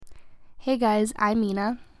Hey guys, I'm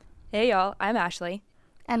Mina, Hey y'all, I'm Ashley.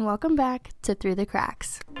 and welcome back to Through the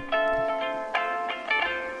Cracks.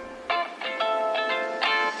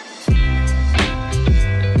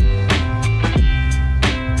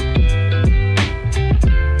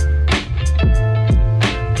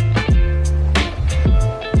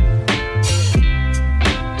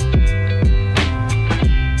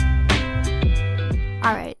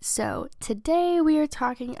 Alright, so today we are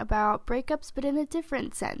talking about breakups, but in a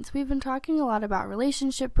different sense. We've been talking a lot about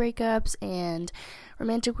relationship breakups and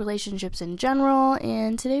romantic relationships in general,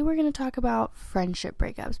 and today we're going to talk about friendship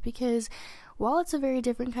breakups because while it's a very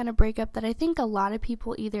different kind of breakup that I think a lot of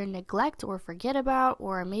people either neglect or forget about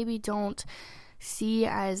or maybe don't see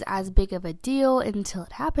as big of a deal until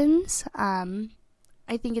it happens,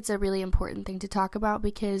 I think it's a really important thing to talk about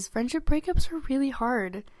because friendship breakups are really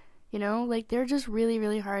hard. You know, like, they're just really,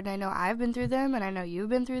 really hard. I know I've been through them, and I know you've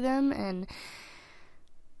been through them, and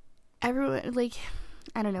everyone, like,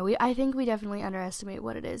 I don't know, I think we definitely underestimate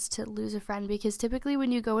what it is to lose a friend, because typically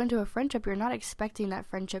when you go into a friendship, you're not expecting that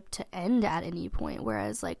friendship to end at any point,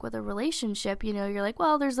 whereas, like, with a relationship, you know, you're like,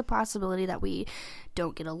 well, there's a possibility that we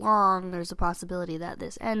don't get along, there's a possibility that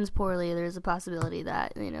this ends poorly, there's a possibility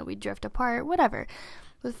that, you know, we drift apart, whatever.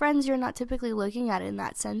 With friends, you're not typically looking at it in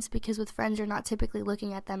that sense because with friends, you're not typically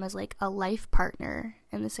looking at them as like a life partner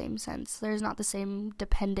in the same sense. There's not the same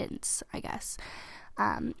dependence, I guess.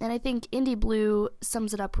 And I think Indie Blue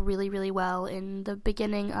sums it up really, really well in the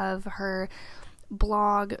beginning of her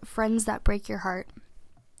blog, Friends That Break Your Heart.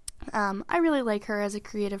 I really like her as a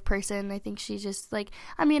creative person. I think she's just like,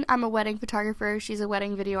 I mean, I'm a wedding photographer. She's a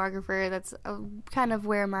wedding videographer. That's kind of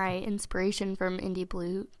where my inspiration from Indie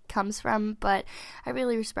Blue comes from. But I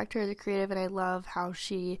really respect her as a creative, and I love how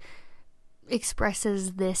she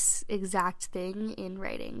expresses this exact thing in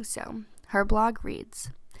writing. So her blog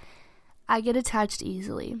reads, I get attached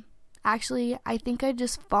easily. Actually, I think I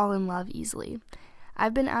just fall in love easily.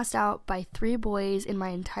 I've been asked out by 3 boys in my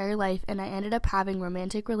entire life, and I ended up having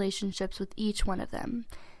romantic relationships with each one of them.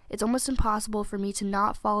 It's almost impossible for me to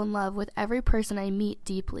not fall in love with every person I meet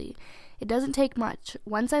deeply. It doesn't take much.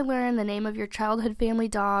 Once I learn the name of your childhood family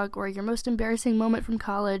dog, or your most embarrassing moment from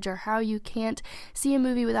college, or how you can't see a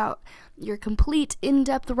movie without your complete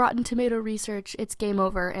in-depth Rotten Tomato research, it's game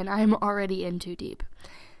over, and I'm already in too deep.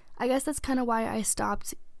 I guess that's kind of why I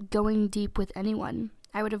stopped going deep with anyone.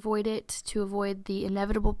 I would avoid it to avoid the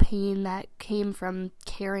inevitable pain that came from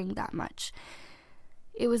caring that much.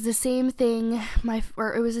 It was the same thing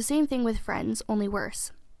with friends, only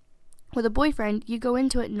worse. With a boyfriend, you go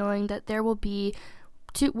into it knowing that there will be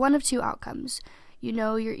one of two outcomes. You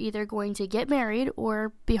know you're either going to get married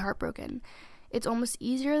or be heartbroken. It's almost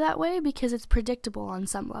easier that way because it's predictable on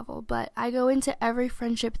some level, but I go into every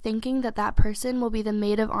friendship thinking that that person will be the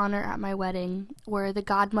maid of honor at my wedding, or the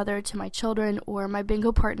godmother to my children, or my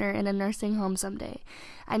bingo partner in a nursing home someday.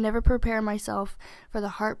 I never prepare myself for the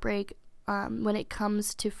heartbreak when it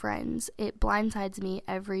comes to friends. It blindsides me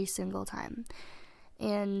every single time.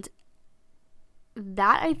 And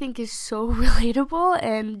that, I think, is so relatable,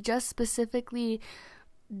 and just specifically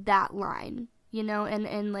that line. You know,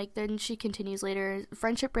 and like, then she continues later,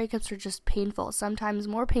 friendship breakups are just painful, sometimes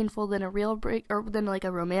more painful than a real break, or than like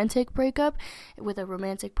a romantic breakup with a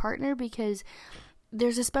romantic partner, because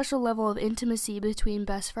there's a special level of intimacy between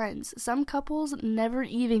best friends. Some couples never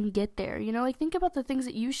even get there, you know, like, think about the things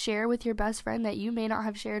that you share with your best friend that you may not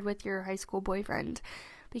have shared with your high school boyfriend,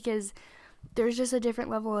 because there's just a different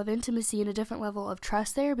level of intimacy and a different level of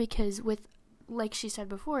trust there, because with, like she said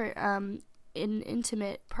before, in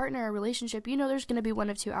intimate partner relationship, you know there's going to be one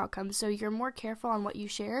of two outcomes, so you're more careful on what you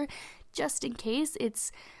share just in case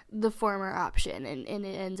it's the former option and it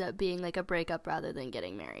ends up being like a breakup rather than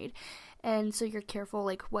getting married. And so you're careful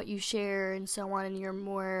like what you share and so on, and you're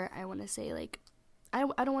more, I want to say, like, I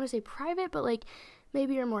don't want to say private, but like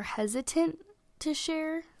maybe you're more hesitant to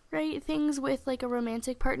share, right, things with like a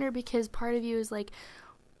romantic partner, because part of you is like,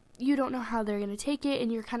 you don't know how they're going to take it,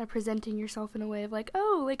 and you're kind of presenting yourself in a way of like,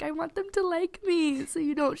 oh, like, I want them to like me, so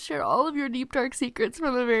you don't share all of your deep, dark secrets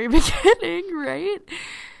from the very beginning, right?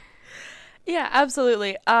 Yeah,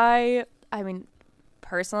 absolutely. I mean,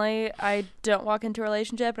 personally, I don't walk into a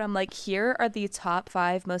relationship and I'm like, here are the top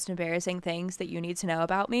 5 most embarrassing things that you need to know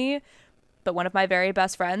about me. But one of my very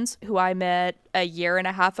best friends, who I met a year and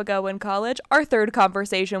a half ago in college, our third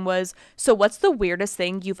conversation was, so what's the weirdest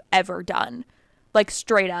thing you've ever done? Like,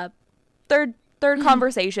 straight up. Third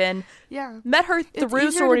conversation. Yeah. Met her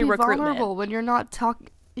through sorority recruitment. Vulnerable when you're not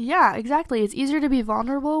Yeah, exactly. It's easier to be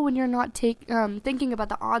vulnerable when you're not thinking about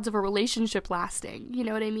the odds of a relationship lasting. You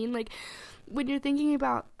know what I mean? Like, when you're thinking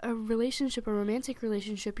about a relationship, a romantic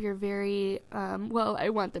relationship, you're very, well, I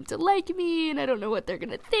want them to like me, and I don't know what they're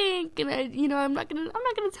gonna think, and I'm not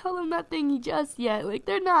gonna tell them that thing just yet. Like,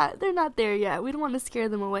 they're not there yet. We don't want to scare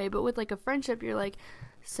them away. But with like a friendship, you're like,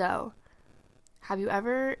 so, have you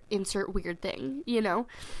ever insert weird thing?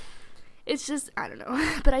 It's just, I don't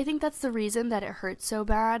know. But I think that's the reason that it hurts so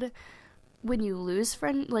bad when you lose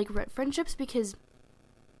friendships, because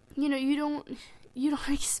you don't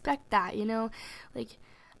expect that, like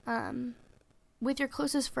with your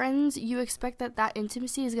closest friends, you expect that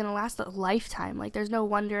intimacy is going to last a lifetime. Like, there's no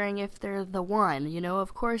wondering if they're the one,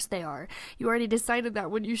 of course they are. You already decided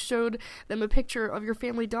that when you showed them a picture of your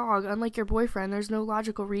family dog. Unlike your boyfriend, there's no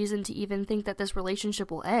logical reason to even think that this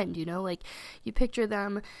relationship will end, like, you picture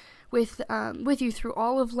them with you through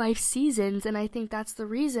all of life's seasons, and I think that's the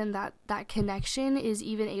reason that connection is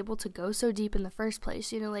even able to go so deep in the first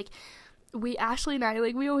place. Like, Ashley and I,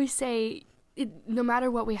 like, we always say, no matter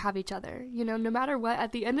what, we have each other. No matter what,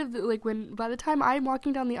 at the end of by the time I'm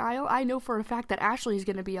walking down the aisle, I know for a fact that Ashley's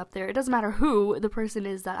gonna be up there. It doesn't matter who the person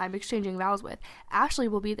is that I'm exchanging vows with. Ashley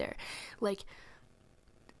will be there. Like,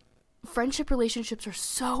 friendship relationships are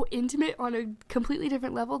so intimate on a completely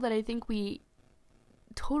different level that I think we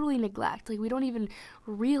totally neglect. Like, we don't even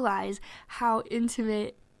realize how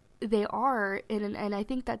intimate they are, and I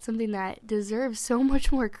think that's something that deserves so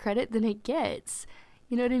much more credit than it gets.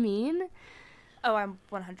 You know what I mean? Oh, I'm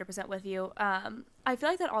 100% with you. I feel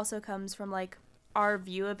like that also comes from, like, our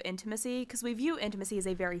view of intimacy, because we view intimacy as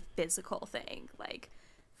a very physical thing. Like,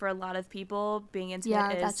 for a lot of people, being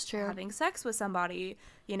intimate is having sex with somebody,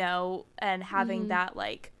 and having that,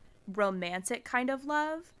 like, romantic kind of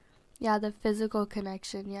love. Yeah, the physical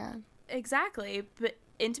connection, yeah. Exactly, but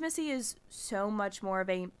intimacy is so much more of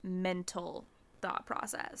a mental thought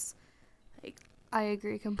process. Like, I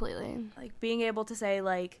agree completely. Like, being able to say,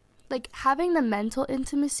 like, having the mental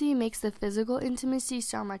intimacy makes the physical intimacy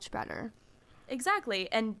so much better.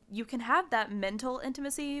 Exactly, and you can have that mental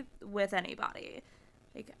intimacy with anybody.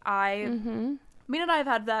 Like, me and I have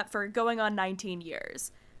had that for going on 19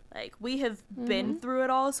 years. Like, we have been through it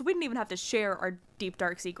all, so we didn't even have to share our deep,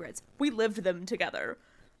 dark secrets. We lived them together.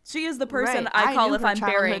 She is the person I call if I'm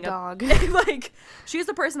burying a dog. Like, she's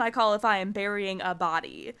the person I call if I am burying a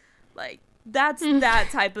body. Like, that's that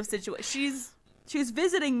type of situation. She's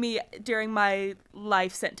visiting me during my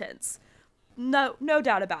life sentence. No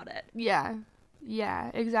doubt about it.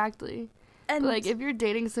 Yeah, exactly. And, like, if you're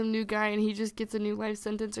dating some new guy and he just gets a new life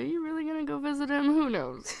sentence, are you really gonna go visit him? Who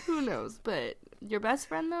knows? But your best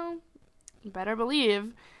friend, though, you better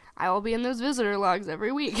believe I will be in those visitor logs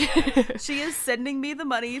every week. She is sending me the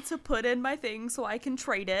money to put in my thing so I can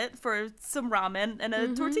trade it for some ramen and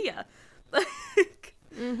a tortilla.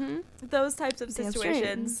 Those types of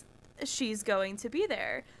situations, she's going to be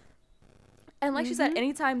there. And like she said,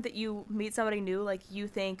 anytime that you meet somebody new, like, you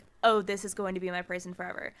think, oh, this is going to be my person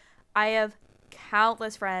forever. I have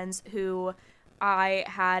countless friends who I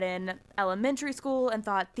had in elementary school and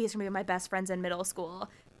thought these are going to be my best friends in middle school,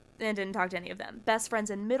 and didn't talk to any of them. Best friends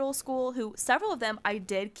in middle school, who several of them I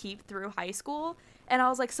did keep through high school, and I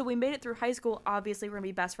was like, so we made it through high school, obviously we're going to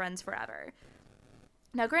be best friends forever.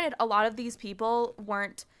 Now, granted, a lot of these people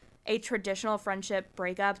weren't a traditional friendship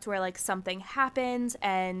breakup to where, like, something happens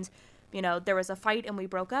and, there was a fight and we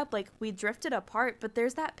broke up. Like, we drifted apart, but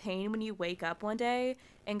there's that pain when you wake up one day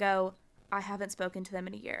and go, I haven't spoken to them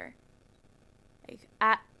in a year. Like,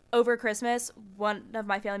 over Christmas, one of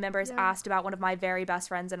my family members asked about one of my very best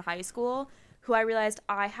friends in high school, who I realized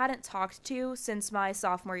I hadn't talked to since my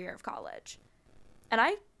sophomore year of college. And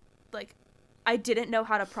I didn't know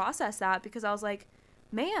how to process that, because I was like,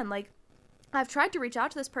 man, like, I've tried to reach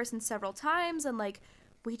out to this person several times, and, like,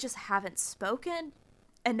 we just haven't spoken,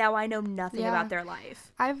 and now I know nothing about their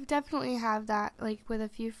life. I've definitely had that, like, with a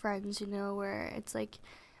few friends, where it's like,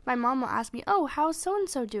 my mom will ask me, oh, how's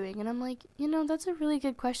so-and-so doing? And I'm like, that's a really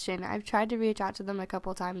good question. I've tried to reach out to them a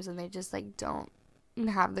couple times, and they just, like, don't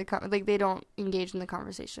have they don't engage in the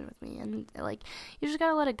conversation with me. And, like, you just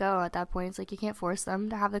gotta let it go at that point. It's like, you can't force them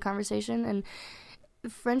to have the conversation. And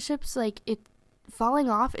friendships, like, falling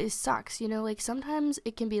off, it sucks, like, sometimes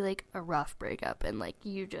it can be, like, a rough breakup, and, like,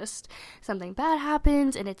 something bad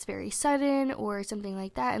happens, and it's very sudden, or something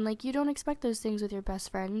like that, and, like, you don't expect those things with your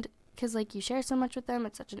best friend, because, like, you share so much with them,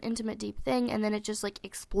 it's such an intimate, deep thing, and then it just, like,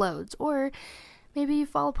 explodes. Or maybe you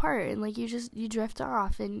fall apart and, like, you drift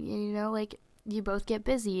off, and, like, you both get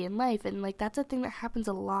busy in life, and like that's a thing that happens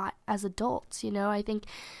a lot as adults, you know. I think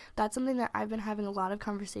that's something that I've been having a lot of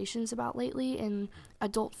conversations about lately in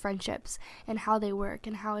adult friendships and how they work,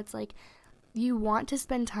 and how it's like you want to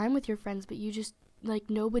spend time with your friends, but you just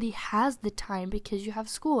like nobody has the time because you have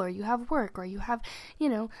school or you have work or you have, you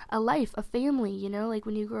know, a life, a family, you know. Like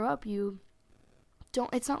when you grow up, you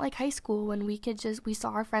don't, it's not like high school when we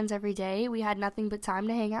saw our friends every day. We had nothing but time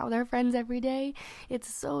to hang out with our friends every day. It's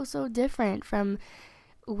so different from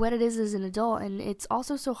what it is as an adult. And it's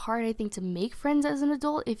also so hard, I think, to make friends as an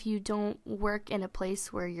adult if you don't work in a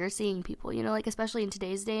place where you're seeing people, you know, like especially in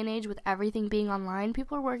today's day and age with everything being online,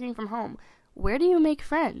 people are working from home. Where do you make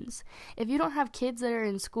friends? If you don't have kids that are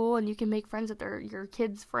in school and you can make friends with your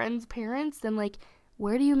kids' friends' parents, then like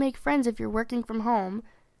where do you make friends if you're working from home?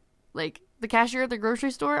 Like the cashier at the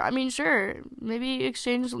grocery store? I mean, sure, maybe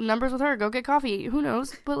exchange numbers with her, go get coffee, who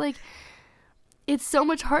knows? But like it's so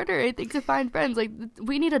much harder, I think, to find friends. Like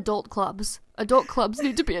we need adult clubs. Adult clubs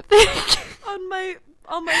need to be a thing. On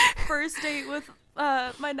my first date with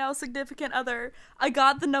my now significant other, I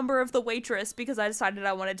got the number of the waitress because I decided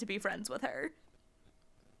I wanted to be friends with her.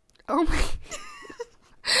 Oh my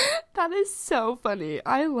that is so funny.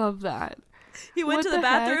 I love that. He went to the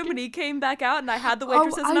bathroom and he came back out and I had the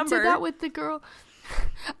waitress's number. I did that with the girl.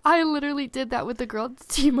 I literally did that with the girl at the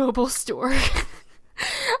T-Mobile store.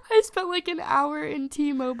 I spent like an hour in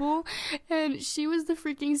T-Mobile and she was the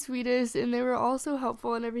freaking sweetest, and they were all so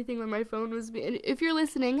helpful and everything when my phone was being, if you're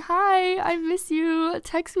listening, hi, I miss you,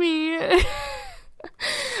 text me.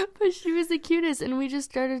 But she was the cutest, and we just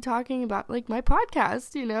started talking about like my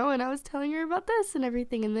podcast, you know, and I was telling her about this and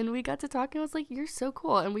everything, and then we got to talk and I was like, you're so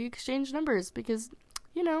cool, and we exchanged numbers because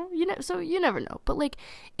you know, so you never know. But like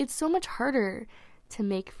it's so much harder to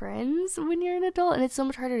make friends when you're an adult, and it's so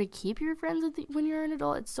much harder to keep your friends when you're an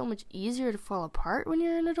adult. It's so much easier to fall apart when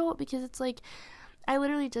you're an adult, because it's like I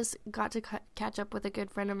literally just got to catch up with a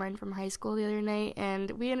good friend of mine from high school the other night,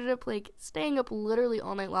 and we ended up like staying up literally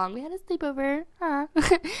all night long. We had a sleepover,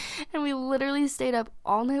 and we literally stayed up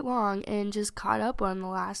all night long and just caught up on the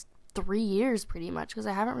last 3 years pretty much, because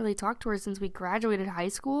I haven't really talked to her since we graduated high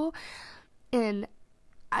school, and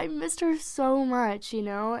I missed her so much, you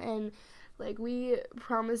know. And like we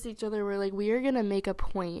promised each other, we're like, we are gonna make a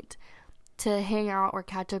point to hang out or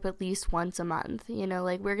catch up at least once a month, you know,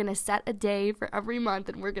 like we're gonna set a day for every month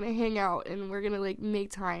and we're gonna hang out and we're gonna like make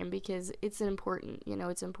time, because it's important, you know,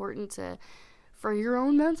 it's important for your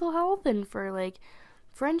own mental health and for like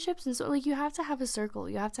friendships. And so like you have to have a circle,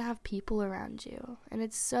 you have to have people around you, and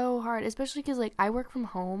it's so hard, especially because like I work from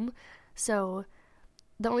home, so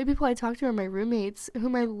the only people I talk to are my roommates,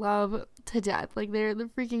 whom I love to death. Like, they're the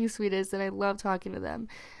freaking sweetest, and I love talking to them.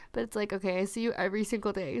 But it's like, okay, I see you every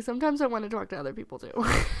single day. Sometimes I want to talk to other people, too.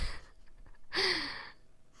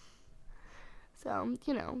 So,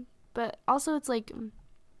 you know. But also, it's like,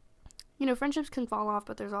 you know, friendships can fall off,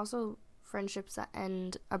 but there's also friendships that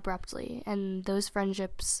end abruptly. And those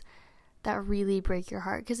friendships that really break your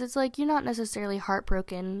heart, because it's like you're not necessarily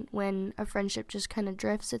heartbroken when a friendship just kind of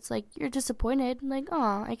drifts. It's like you're disappointed, like,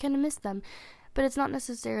 oh, I kind of miss them, but it's not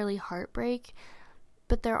necessarily heartbreak.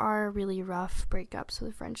 But there are really rough breakups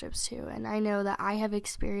with friendships too, and I know that I have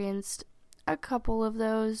experienced a couple of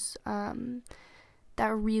those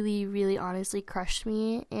that really honestly crushed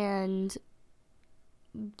me, and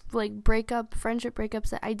like friendship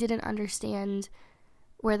breakups that I didn't understand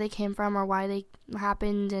where they came from or why they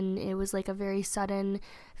happened, and it was like a very sudden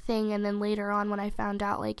thing. And then later on, when I found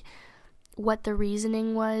out like what the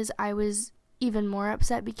reasoning was, I was even more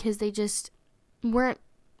upset, because they just weren't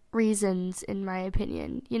reasons, in my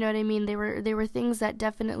opinion. You know what I mean? They were things that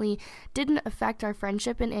definitely didn't affect our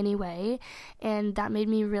friendship in any way, and that made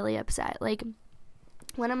me really upset. Like,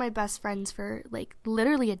 one of my best friends for like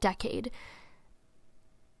literally a decade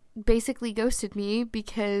basically ghosted me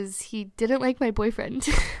because he didn't like my boyfriend.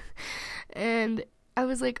 And I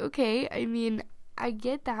was like, okay, I mean, I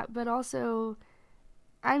get that, but also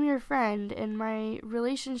I'm your friend, and my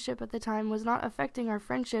relationship at the time was not affecting our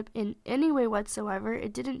friendship in any way whatsoever.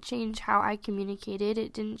 It didn't change how I communicated.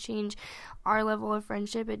 It didn't change our level of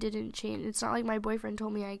friendship. It didn't change. It's not like my boyfriend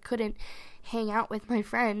told me I couldn't hang out with my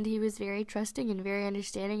friend. He was very trusting and very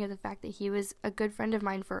understanding of the fact that he was a good friend of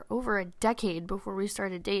mine for over a decade before we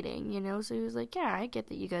started dating, you know? So he was like, yeah, I get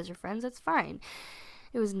that you guys are friends. That's fine.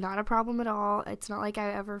 It was not a problem at all. It's not like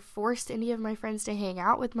I ever forced any of my friends to hang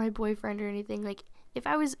out with my boyfriend or anything. Like, if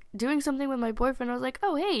I was doing something with my boyfriend, I was like,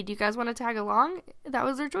 oh, hey, do you guys want to tag along? That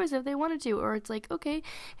was their choice if they wanted to. Or it's like, okay,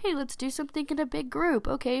 hey, let's do something in a big group.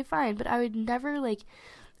 Okay, fine. But I would never, like,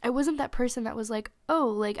 I wasn't that person that was like, oh,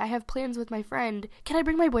 like, I have plans with my friend. Can I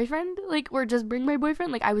bring my boyfriend? Like, or just bring my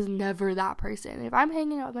boyfriend? Like, I was never that person. If I'm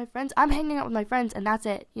hanging out with my friends, I'm hanging out with my friends, and that's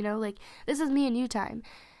it, you know? Like, this is me and you time.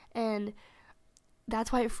 And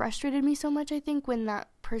that's why it frustrated me so much, I think, when that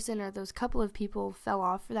person or those couple of people fell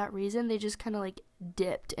off for that reason. They just kind of, like,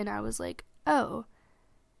 dipped, and I was like, oh,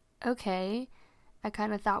 okay. I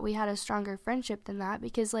kind of thought we had a stronger friendship than that,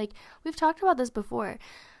 because, like, we've talked about this before.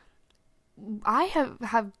 I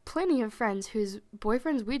have plenty of friends whose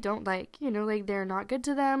boyfriends we don't like, you know, like, they're not good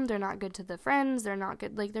to them, they're not good to the friends, they're not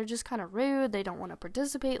good, like, they're just kind of rude, they don't want to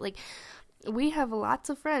participate. Like, we have lots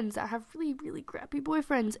of friends that have really, really crappy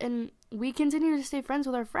boyfriends, and we continue to stay friends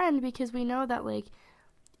with our friend because we know that, like,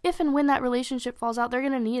 if and when that relationship falls out, they're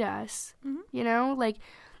gonna need us, you know, like,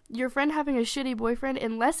 your friend having a shitty boyfriend,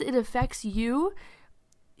 unless it affects you,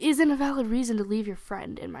 isn't a valid reason to leave your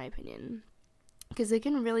friend, in my opinion. Because they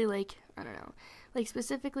can really, like, I don't know, like,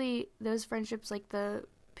 specifically those friendships, like, the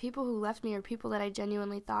people who left me are people that I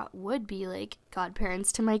genuinely thought would be, like,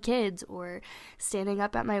 godparents to my kids, or standing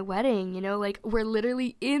up at my wedding, you know, like, we're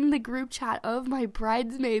literally in the group chat of my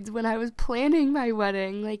bridesmaids when I was planning my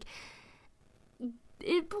wedding. Like,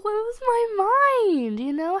 it blows my mind,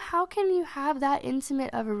 you know? How can you have that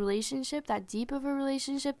intimate of a relationship, that deep of a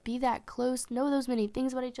relationship, be that close, know those many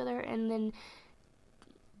things about each other, and then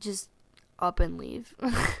just up and leave?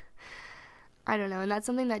 I don't know, and that's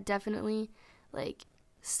something that definitely, like,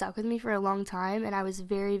 stuck with me for a long time, and I was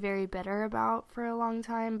very, very bitter about for a long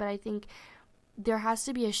time. But I think there has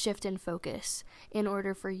to be a shift in focus in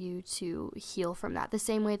order for you to heal from that, the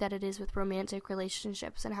same way that it is with romantic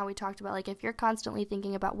relationships, and how we talked about, like, if you're constantly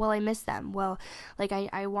thinking about, well, I miss them, well, like,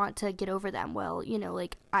 I want to get over them, well, you know,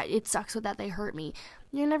 like, it sucks that they hurt me,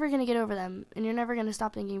 you're never going to get over them, and you're never going to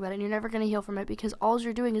stop thinking about it, and you're never going to heal from it, because all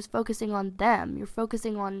you're doing is focusing on them. You're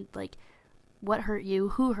focusing on, like, what hurt you,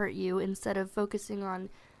 who hurt you, instead of focusing on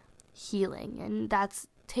healing. And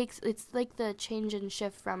it's like the change and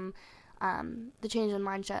shift from the change in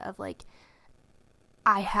mindset of, like,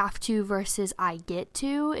 I have to versus I get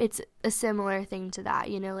to. It's a similar thing to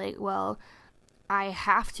that, you know, like, well, I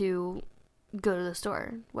have to go to the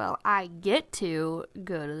store, well, I get to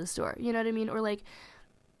go to the store, you know what I mean? Or, like,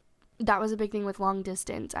 that was a big thing with long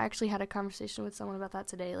distance. I actually had a conversation with someone about that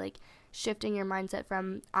today, like, shifting your mindset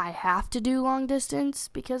from I have to do long distance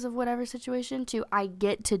because of whatever situation to I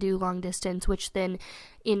get to do long distance, which then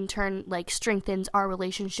in turn, like, strengthens our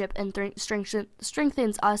relationship and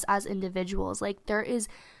strengthens us as individuals. Like, there is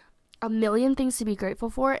a million things to be grateful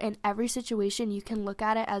for, and every situation you can look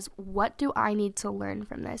at it as, what do I need to learn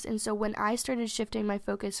from this? And so when I started shifting my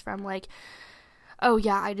focus from, like, oh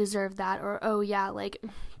yeah, I deserve that, or oh yeah, like,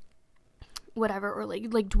 whatever, or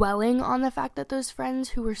like dwelling on the fact that those friends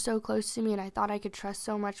who were so close to me and I thought I could trust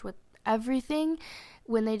so much with everything,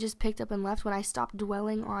 when they just picked up and left, when I stopped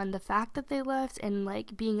dwelling on the fact that they left and,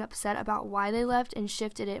 like, being upset about why they left, and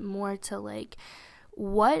shifted it more to, like,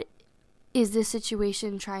 what is this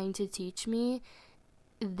situation trying to teach me,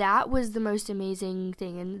 that was the most amazing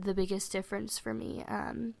thing and the biggest difference for me,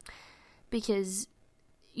 because,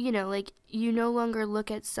 you know, like, you no longer look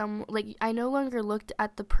at I no longer looked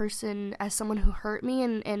at the person as someone who hurt me,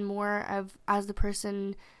 and more of as the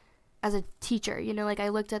person as a teacher, you know, like, I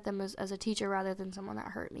looked at them as a teacher rather than someone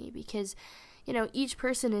that hurt me, because, you know, each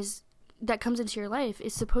person that comes into your life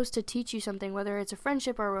is supposed to teach you something, whether it's a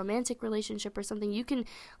friendship or a romantic relationship or something. You can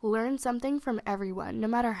learn something from everyone, no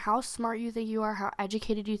matter how smart you think you are, how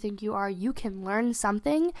educated you think you are. You can learn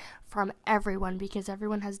something from everyone, because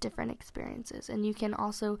everyone has different experiences, and you can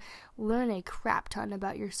also learn a crap ton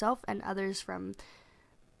about yourself and others from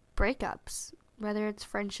breakups, whether it's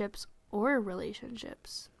friendships or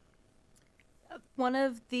relationships. One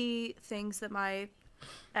of the things that my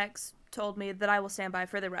ex told me that I will stand by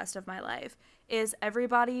for the rest of my life is,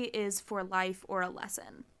 everybody is for life or a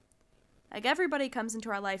lesson. Like, everybody comes into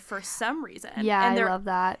our life for some reason. Yeah, and I love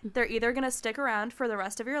that. They're either going to stick around for the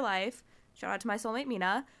rest of your life, shout out to my soulmate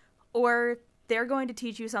Mina, or they're going to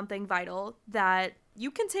teach you something vital that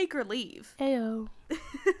you can take or leave. Ayo.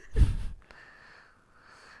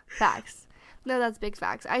 Facts. No, that's big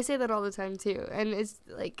facts. I say that all the time too, and it's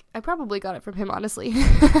like, I probably got it from him, honestly.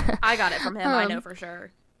 I got it from him, I know for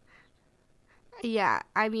sure. Yeah,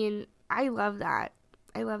 I mean, I love that.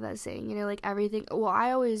 I love that saying, you know, like, everything. Well,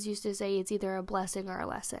 I always used to say it's either a blessing or a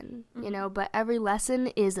lesson, you know, but every lesson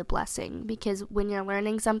is a blessing, because when you're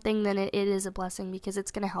learning something, then it is a blessing, because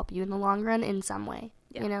it's going to help you in the long run in some way.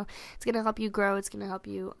 Yeah. You know, it's going to help you grow. It's going to help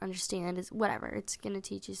you understand. It's whatever. It's going to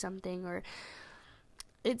teach you something, or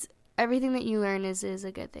it's everything that you learn is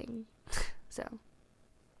a good thing. So.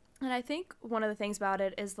 And I think one of the things about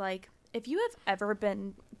it is, like, if you have ever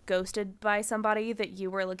been ghosted by somebody that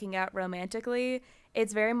you were looking at romantically,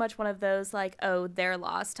 it's very much one of those like, oh, they're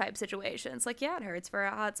lost type situations. Like, yeah, it hurts for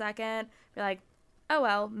a hot second. You're like, oh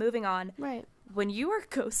well, moving on. Right. When you are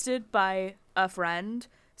ghosted by a friend,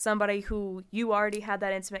 somebody who you already had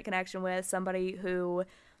that intimate connection with, somebody who,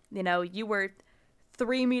 you know, you were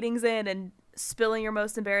 3 meetings in and spilling your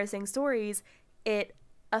most embarrassing stories, it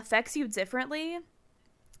affects you differently.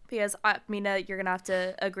 Because, Mina, you're going to have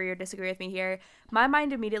to agree or disagree with me here. My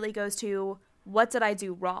mind immediately goes to, what did I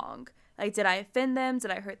do wrong? Like, did I offend them?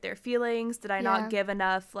 Did I hurt their feelings? Did I not give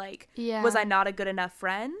enough? Like, was I not a good enough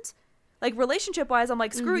friend? Like, relationship-wise, I'm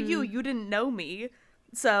like, screw you. You didn't know me.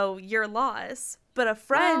 So, you're lost. But a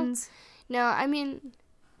friend... Well, no, I mean,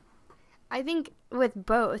 I think with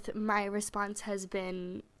both, my response has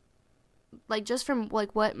been, like, just from,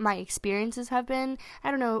 like, what my experiences have been,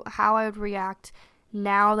 I don't know how I would react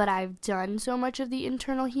now that I've done so much of the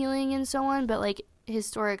internal healing and so on, but, like,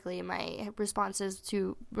 historically, my responses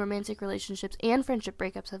to romantic relationships and friendship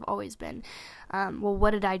breakups have always been, well,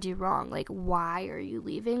 what did I do wrong? Like, why are you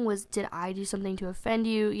leaving? Did I do something to offend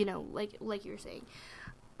you? You know, like you're saying.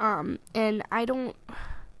 And I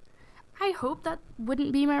hope that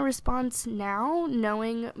wouldn't be my response now,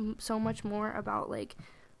 knowing so much more about, like,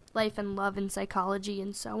 life and love and psychology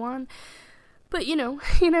and so on. But, you know,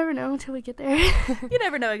 you never know until we get there. You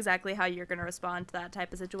never know exactly how you're going to respond to that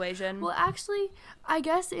type of situation. Well, actually, I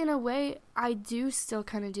guess in a way, I do still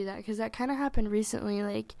kind of do that, because that kind of happened recently.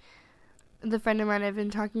 Like, the friend of mine I've been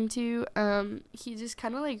talking to, he just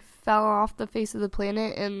kind of, like, fell off the face of the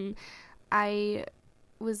planet, and I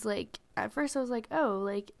was, like, at first I was like, oh,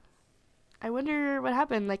 like, I wonder what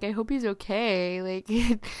happened. Like, I hope he's okay. Like,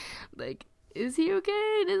 like, is he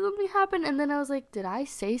okay? Did something happen? And then I was like, did I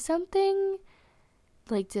say something?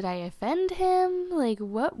 Like, did I offend him? Like,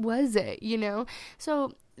 what was it, you know?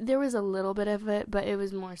 So there was a little bit of it, but it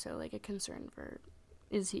was more so like a concern for,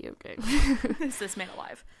 is he okay? Is this man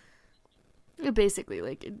alive? Basically,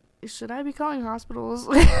 like, should I be calling hospitals?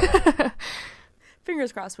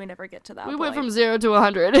 Fingers crossed we never get to that We point. went from 0 to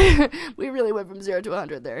 100. We really went from 0 to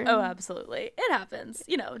 100 there. Oh, absolutely. It happens.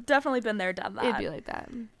 You know, definitely been there, done that. It'd be like that.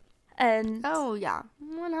 And oh yeah,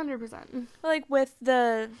 100%. Like with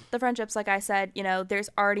the friendships, like I said, you know, there's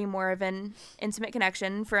already more of an intimate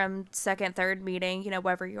connection from second, third meeting, you know,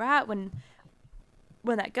 wherever you're at when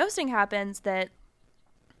that ghosting happens, that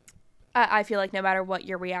I feel like no matter what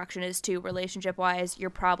your reaction is to relationship wise, you're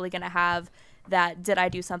probably going to have that, did I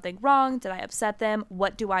do something wrong? Did I upset them?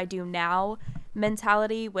 What do I do now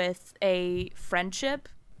mentality with a friendship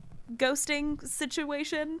ghosting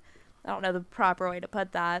situation. I don't know the proper way to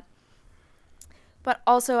put that. But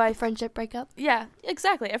also a friendship breakup. Yeah,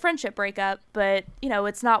 exactly. A friendship breakup, but, you know,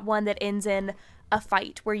 it's not one that ends in a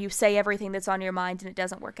fight where you say everything that's on your mind and it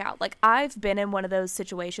doesn't work out. Like, I've been in one of those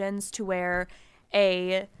situations to where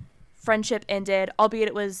a friendship ended, albeit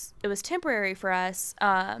it was temporary for us.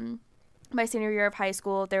 My senior year of high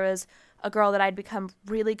school, there was a girl that I'd become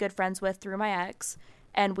really good friends with through my ex,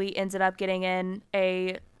 and we ended up getting in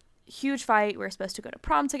a huge fight. We were supposed to go to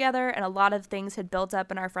prom together, and a lot of things had built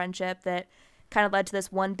up in our friendship that kind of led to this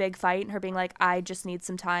one big fight, and her being like, I just need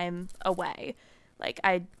some time away. Like,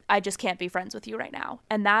 I just can't be friends with you right now.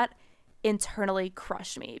 And that internally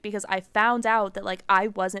crushed me, because I found out that, like, I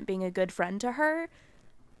wasn't being a good friend to her.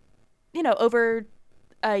 You know, over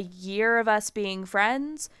a year of us being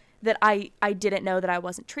friends, that I didn't know that I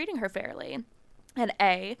wasn't treating her fairly. And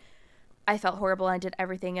I felt horrible. I did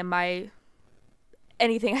everything in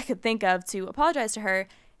anything I could think of to apologize to her.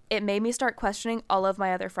 It made me start questioning all of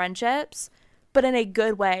my other friendships, but in a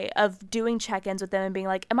good way, of doing check-ins with them and being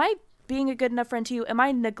like, am I being a good enough friend to you? Am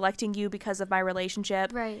I neglecting you because of my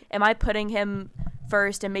relationship? Right. Am I putting him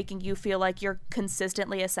first and making you feel like you're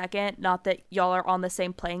consistently a second? Not that y'all are on the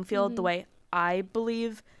same playing field the way I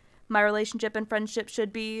believe my relationship and friendship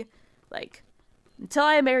should be. Like, until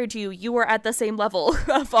I am married to you, you are at the same level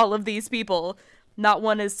of all of these people. Not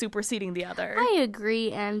one is superseding the other. I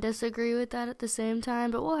agree and disagree with that at the same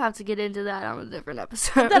time, but we'll have to get into that on a different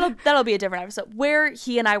episode. That'll be a different episode. Where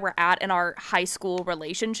he and I were at in our high school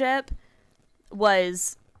relationship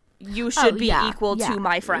was, you should be equal to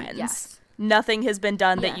my friends. Yes. Nothing has been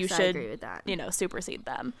done that you should, I agree with that. You know, supersede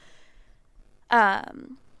them.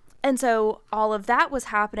 And so all of that was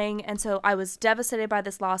happening, and so I was devastated by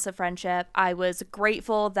this loss of friendship. I was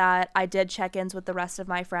grateful that I did check-ins with the rest of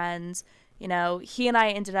my friends. You know, he and I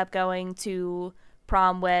ended up going to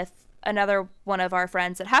prom with another one of our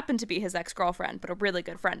friends that happened to be his ex-girlfriend, but a really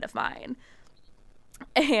good friend of mine.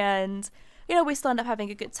 And, you know, we still ended up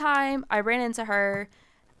having a good time. I ran into her,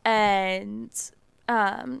 and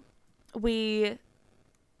we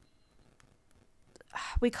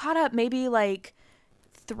we caught up maybe like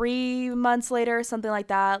 3 months later, something like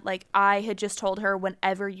that. Like, I had just told her,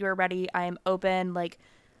 whenever you're ready, I am open. Like,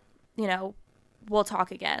 you know, we'll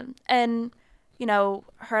talk again. And, you know,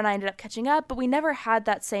 her and I ended up catching up, but we never had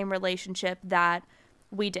that same relationship that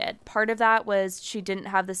we did. Part of that was she didn't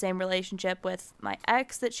have the same relationship with my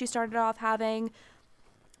ex that she started off having.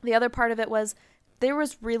 The other part of it was there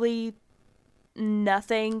was really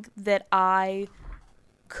nothing that I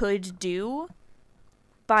could do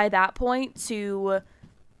by that point to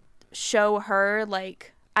show her,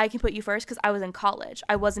 like, I can put you first, because I was in college.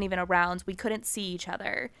 I wasn't even around. We couldn't see each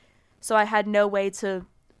other. So I had no way to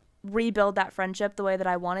rebuild that friendship the way that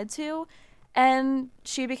I wanted to. And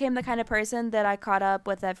she became the kind of person that I caught up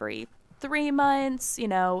with every 3 months. You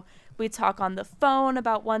know, we'd talk on the phone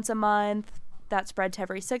about once a month. That spread to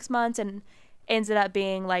every 6 months and ended up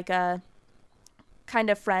being like a kind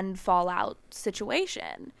of friend fallout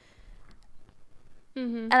situation.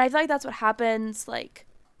 And I feel like that's what happens, like,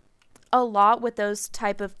 a lot with those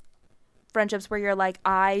type of friendships where you're like,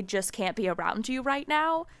 I just can't be around you right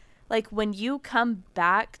now. Like, when you come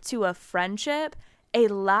back to a friendship, a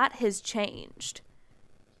lot has changed.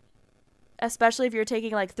 Especially if you're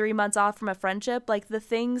taking like 3 months off from a friendship, like the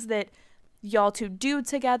things that y'all two do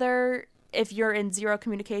together, if you're in zero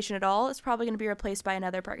communication at all, it's probably going to be replaced by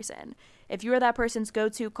another person. If you are that person's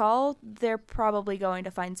go-to call, they're probably going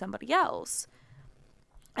to find somebody else.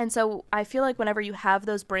 And so I feel like whenever you have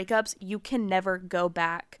those breakups, you can never go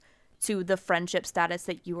back to the friendship status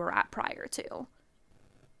that you were at prior to.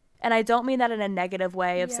 And I don't mean that in a negative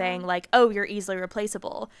way of saying like, oh, you're easily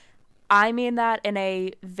replaceable. I mean that in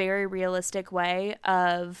a very realistic way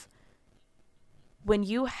of when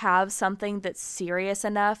you have something that's serious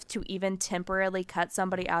enough to even temporarily cut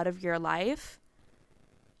somebody out of your life,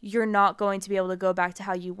 you're not going to be able to go back to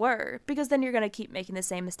how you were, because then you're going to keep making the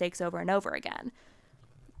same mistakes over and over again.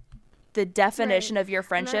 The definition of your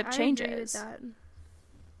friendship changes.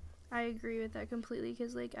 I agree with that completely,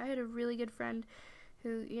 because like I had a really good friend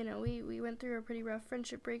who, you know, we went through a pretty rough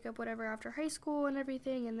friendship breakup, whatever, after high school and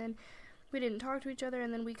everything, and then we didn't talk to each other,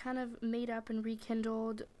 and then we kind of made up and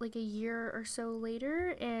rekindled like a year or so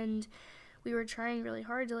later, and we were trying really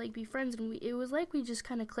hard to like be friends, and it was like we just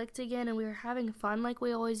kind of clicked again, and we were having fun like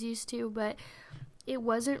we always used to, but it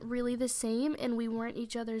wasn't really the same, and we weren't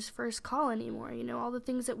each other's first call anymore. You know, all the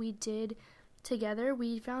things that we did together,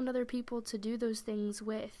 we found other people to do those things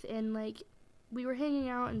with, and like we were hanging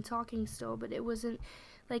out and talking still, but it wasn't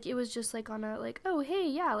like, it was just like on a like, oh hey,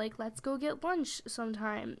 yeah, like let's go get lunch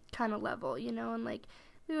sometime kind of level, you know, and like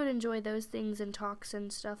we would enjoy those things and talks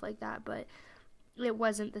and stuff like that, but it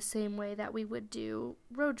wasn't the same way that we would do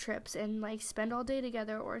road trips and like spend all day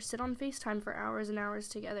together or sit on FaceTime for hours and hours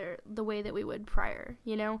together the way that we would prior,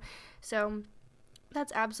 you know? So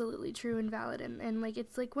that's absolutely true and valid, and like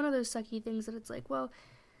it's like one of those sucky things that it's like, well,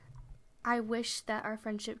 I wish that our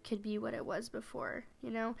friendship could be what it was before,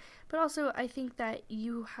 you know? But also I think that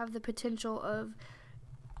you have the potential of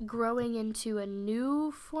growing into a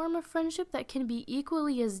new form of friendship that can be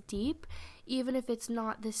equally as deep, even if it's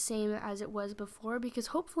not the same as it was before, because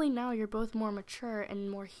hopefully now you're both more mature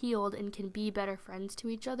and more healed and can be better friends to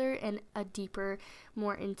each other in a deeper,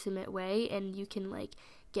 more intimate way, and you can like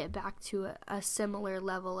get back to a similar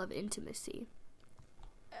level of intimacy.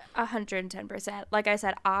 110%. Like I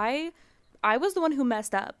said, I was the one who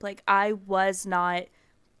messed up. Like, I was not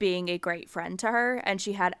being a great friend to her, and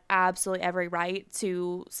she had absolutely every right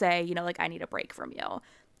to say, you know, like, I need a break from you.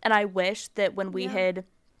 And I wish that when we had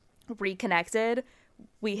reconnected,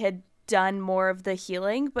 we had done more of the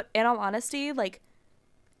healing. But in all honesty, like,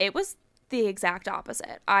 it was the exact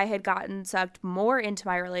opposite. I had gotten sucked more into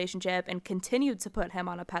my relationship and continued to put him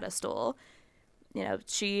on a pedestal. You know,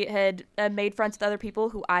 she had made friends with other people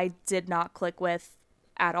who I did not click with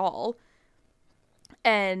at all.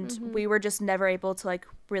 And we were just never able to like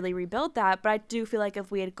really rebuild that. But I do feel like if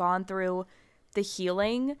we had gone through the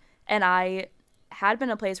healing and I had been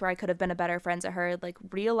a place where I could have been a better friend to her, like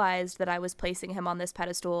realized that I was placing him on this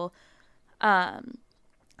pedestal,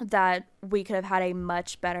 that we could have had a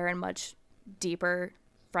much better and much deeper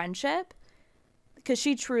friendship. Because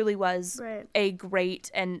she truly was a great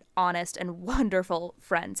and honest and wonderful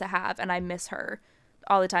friend to have. And I miss her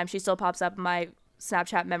all the time. She still pops up in my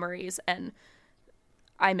Snapchat memories, and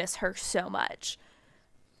I miss her so much.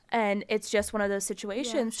 And it's just one of those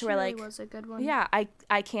situations where really like, was a good one. Yeah,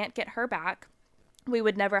 I can't get her back. We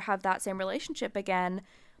would never have that same relationship again.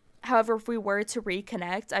 However, if we were to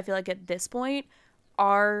reconnect, I feel like at this point,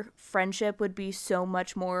 our friendship would be so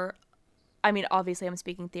much more, I mean, obviously I'm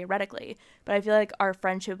speaking theoretically, but I feel like our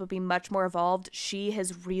friendship would be much more evolved. She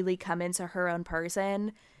has really come into her own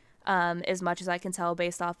person. as much as I can tell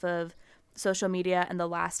based off of social media and the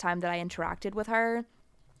last time that I interacted with her.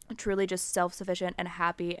 Truly just self-sufficient and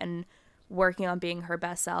happy and working on being her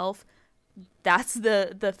best self. That's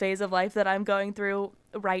the phase of life that I'm going through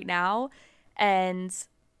right now. And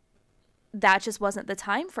that just wasn't the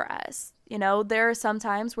time for us. You know, there are some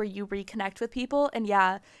times where you reconnect with people, and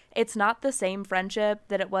yeah, it's not the same friendship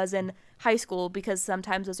that it was in high school, because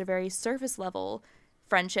sometimes those are very surface level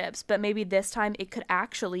friendships, but maybe this time it could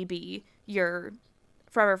actually be your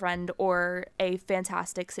forever friend or a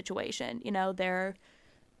fantastic situation. You know, there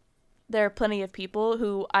are plenty of people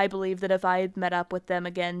who I believe that if I met up with them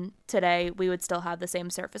again today, we would still have the same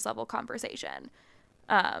surface level conversation.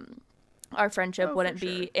 Our friendship wouldn't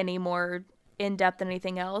be any more in depth than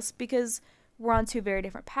anything else, because we're on two very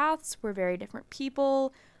different paths. We're very different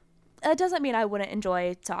people. It doesn't mean I wouldn't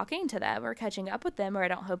enjoy talking to them or catching up with them, or I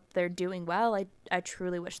don't hope they're doing well. I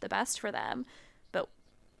truly wish the best for them. But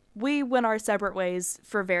we went our separate ways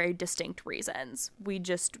for very distinct reasons.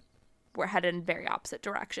 We're headed in very opposite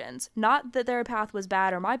directions. Not that their path was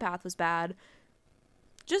bad or my path was bad,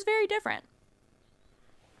 just very different.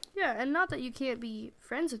 Yeah, and not that you can't be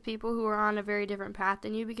friends with people who are on a very different path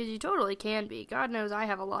than you, because you totally can be. God knows I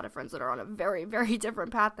have a lot of friends that are on a very, very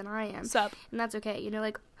different path than I am. Sup. And that's okay. You know,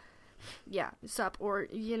 like, yeah, sup. Or,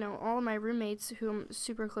 you know, all of my roommates who I'm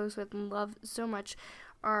super close with and love so much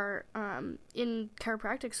are in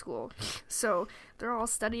chiropractic school. So they're all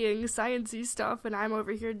studying sciencey stuff, and I'm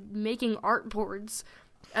over here making art boards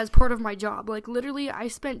as part of my job. Like, literally, I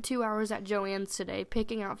spent 2 hours at Joann's today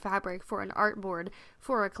picking out fabric for an art board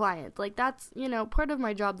for a client. Like, that's, you know, part of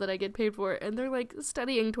my job that I get paid for, and they're, like,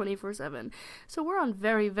 studying 24/7. So we're on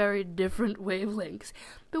very, very different wavelengths,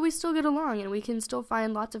 but we still get along, and we can still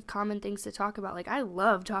find lots of common things to talk about. Like, I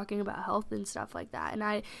love talking about health and stuff like that,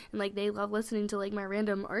 and like, they love listening to, like, my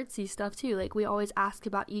random artsy stuff, too. Like, we always ask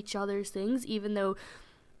about each other's things, even though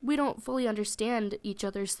we don't fully understand each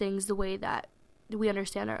other's things the way that we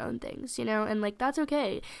understand our own things, you know, and like, that's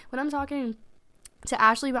okay. When I'm talking to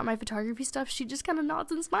Ashley about my photography stuff, she just kind of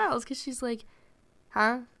nods and smiles, because she's like,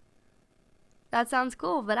 huh? That sounds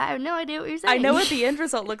cool, but I have no idea what you're saying. I know what the end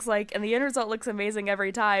result looks like, and the end result looks amazing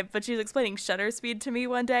every time, but she's explaining shutter speed to me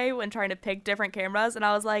one day when trying to pick different cameras, and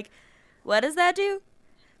I was like, what does that do?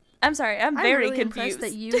 I'm sorry, I'm very really confused.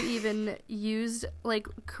 Impressed that you even used, like,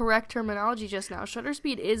 correct terminology just now. Shutter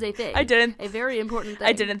speed is a thing. A very important thing.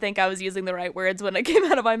 I didn't think I was using the right words when it came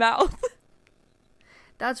out of my mouth.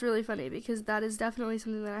 That's really funny, because that is definitely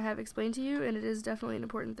something that I have explained to you, and it is definitely an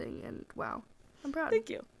important thing, and wow, I'm proud.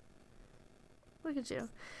 Thank you. Look at you.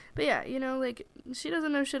 But yeah, you know, like, she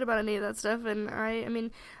doesn't know shit about any of that stuff, and I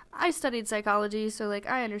mean, I studied psychology, so, like,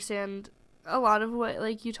 I understand a lot of what,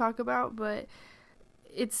 like, you talk about, but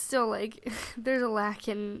it's still, like, there's a lack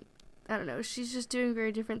in, I don't know, she's just doing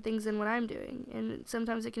very different things than what I'm doing, and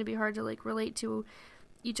sometimes it can be hard to, like, relate to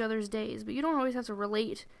each other's days, but you don't always have to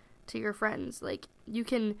relate to your friends. Like, you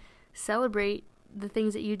can celebrate the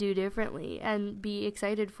things that you do differently and be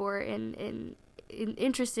excited for and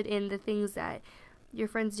interested in the things that your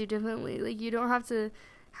friends do differently. Like, you don't have to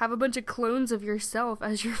have a bunch of clones of yourself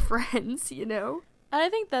as your friends, you know? And I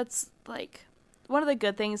think that's, like, one of the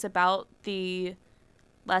good things about the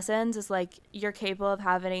lessons is, like, you're capable of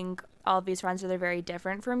having all of these friends that are very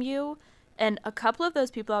different from you, and a couple of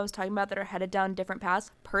those people I was talking about that are headed down different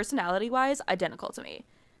paths, personality wise, identical to me,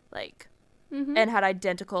 like, and had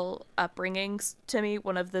identical upbringings to me.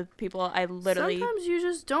 One of the people I literally, sometimes you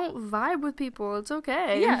just don't vibe with people. It's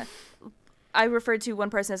okay. Yeah, I referred to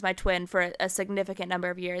one person as my twin for a significant number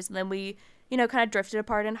of years, and then we, you know, kind of drifted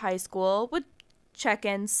apart in high school, would check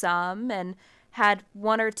in some, and had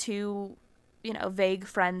one or two, you know, vague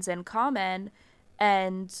friends in common,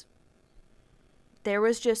 and there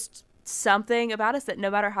was just something about us that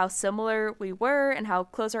no matter how similar we were and how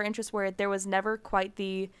close our interests were, there was never quite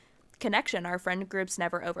the connection. Our friend groups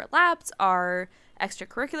never overlapped, our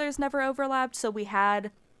extracurriculars never overlapped, so we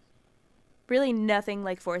had really nothing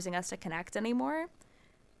like forcing us to connect anymore.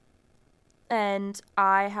 And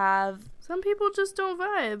some people just don't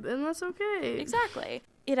vibe, and that's okay. Exactly.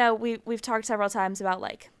 You know, we've talked several times about,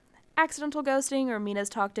 like, accidental ghosting, or Mina's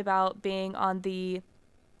talked about being on the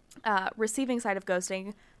receiving side of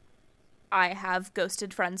ghosting. I have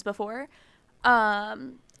ghosted friends before.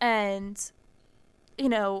 And, you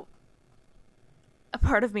know, a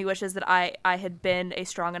part of me wishes that I had been a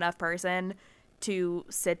strong enough person to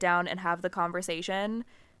sit down and have the conversation,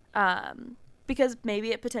 because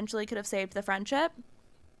maybe it potentially could have saved the friendship.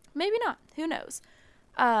 Maybe not. Who knows?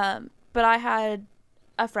 But I had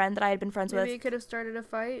a friend that I had been friends with. Maybe it could have started a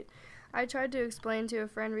fight. I tried to explain to a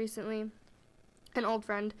friend recently, an old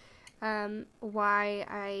friend, why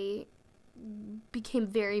I became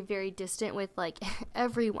very, very distant with, like,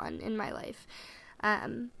 everyone in my life.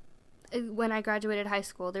 When I graduated high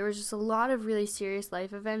school, there was just a lot of really serious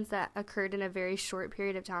life events that occurred in a very short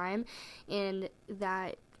period of time, and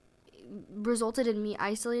that resulted in me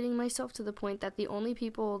isolating myself to the point that the only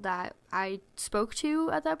people that I spoke to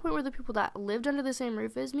at that point were the people that lived under the same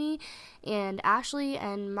roof as me, and Ashley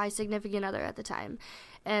and my significant other at the time.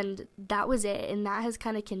 And that was it, and that has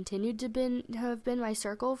kind of continued to have been my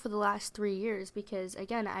circle for the last 3 years, because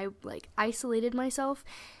again, I like isolated myself,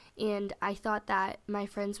 and I thought that my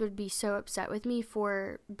friends would be so upset with me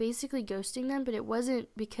for basically ghosting them, but it wasn't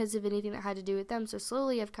because of anything that had to do with them. So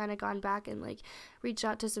slowly I've kind of gone back and, like, reached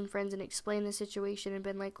out to some friends and explained the situation and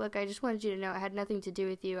been like, look, I just wanted you to know it had nothing to do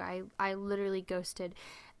with you. I literally ghosted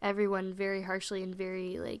everyone very harshly and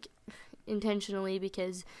very, like, intentionally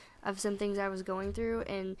because of some things I was going through.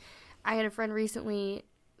 And I had a friend recently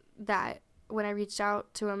that when I reached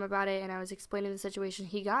out to him about it and I was explaining the situation,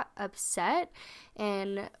 he got upset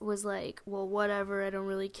and was like, well, whatever, I don't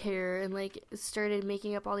really care, and, like, started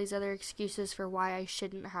making up all these other excuses for why I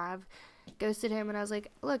shouldn't have ghosted him. And I was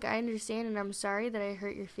like, look, I understand, and I'm sorry that I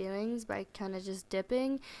hurt your feelings by kind of just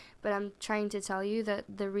dipping, but I'm trying to tell you that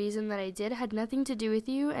the reason that I did had nothing to do with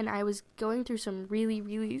you, and I was going through some really,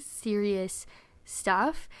 really serious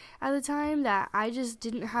stuff at the time that I just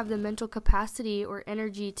didn't have the mental capacity or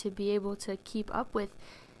energy to be able to keep up with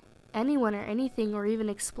anyone or anything, or even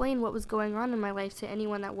explain what was going on in my life to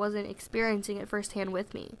anyone that wasn't experiencing it firsthand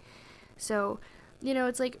with me. So, you know,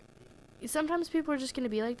 it's like sometimes people are just going to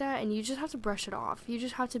be like that, and you just have to brush it off. You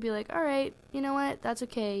just have to be like, all right, you know what, that's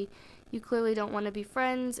okay. You clearly don't want to be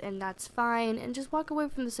friends, and that's fine, and just walk away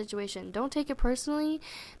from the situation. Don't take it personally,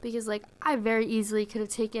 because, like, I very easily could have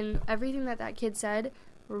taken everything that kid said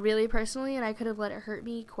really personally, and I could have let it hurt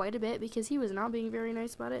me quite a bit because he was not being very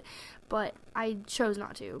nice about it, but I chose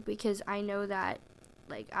not to, because I know that,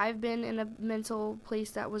 like, I've been in a mental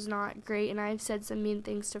place that was not great, and I've said some mean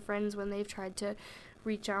things to friends when they've tried to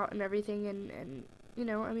reach out and everything, and you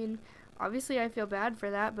know, I mean, obviously I feel bad for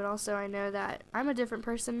that, but also I know that I'm a different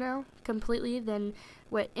person now, completely, than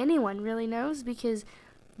what anyone really knows, because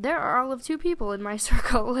there are all of 2 people in my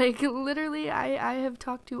circle. Like, literally, I have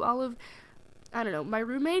talked to all of, I don't know, my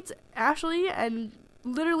roommates, Ashley, and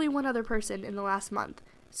literally one other person in the last month.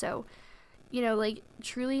 So, you know, like,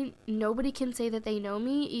 truly, nobody can say that they know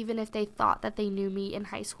me, even if they thought that they knew me in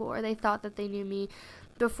high school, or they thought that they knew me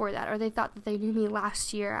before that, or they thought that they knew me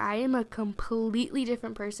last year. I am a completely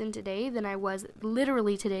different person today than I was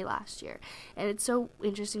literally today last year. And it's so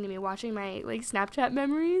interesting to me watching my, like, Snapchat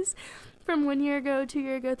memories from 1 year ago, 2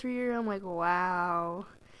 year ago, 3 year ago. I'm like, wow,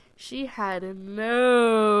 she had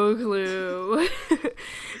no clue.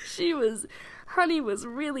 She was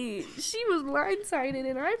blindsided,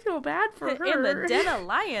 and I feel bad for her. In the den of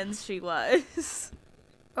lions she was.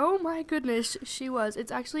 Oh my goodness, she was.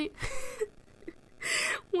 It's actually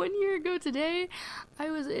 1 year ago today,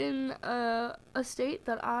 I was in a state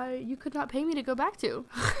that you could not pay me to go back to.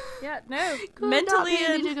 Yeah, no. mentally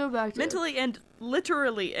and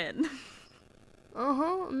literally in.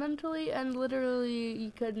 Mentally and literally,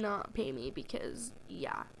 you could not pay me because,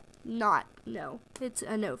 yeah, no. It's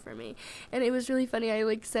a no for me. And it was really funny. I,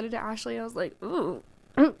 like, sent it to Ashley. I was like, ooh.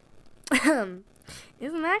 Isn't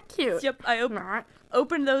that cute? Yep, I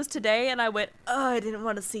opened those today, and I went, oh, I didn't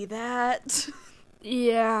want to see that.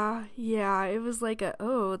 Yeah, it was like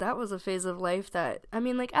that was a phase of life that, I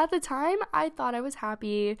mean, like, at the time, I thought I was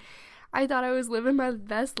happy. I thought I was living my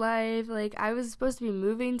best life. Like, I was supposed to be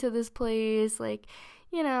moving to this place, like,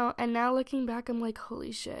 you know, and now looking back, I'm like,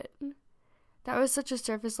 holy shit. That was such a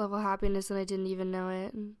surface level happiness, and I didn't even know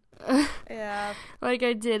it. Yeah. Like,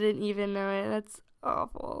 I didn't even know it. That's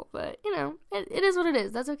awful. But, you know, it is what it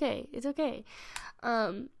is. That's okay. It's okay.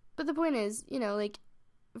 But the point is, you know, like,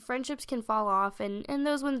 friendships can fall off, and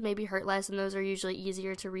those ones maybe hurt less, and those are usually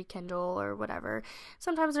easier to rekindle or whatever.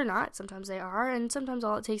 Sometimes they're not, sometimes they are, and sometimes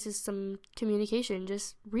all it takes is some communication.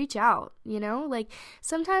 Just reach out, you know? Like,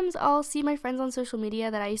 sometimes I'll see my friends on social media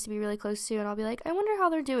that I used to be really close to, and I'll be like, I wonder how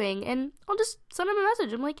they're doing, and I'll just send them a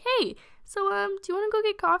message. I'm like, hey, so, do you want to go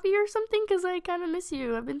get coffee or something? Because I kind of miss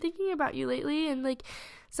you. I've been thinking about you lately, and, like,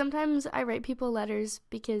 sometimes I write people letters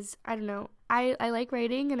because, I don't know, I like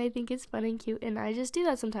writing, and I think it's fun and cute, and I just do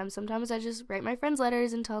that sometimes. Sometimes I just write my friends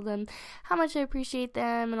letters and tell them how much I appreciate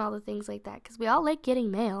them and all the things like that, because we all like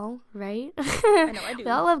getting mail, right? I know, I do.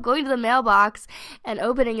 We all love going to the mailbox and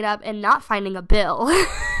opening it up and not finding a bill.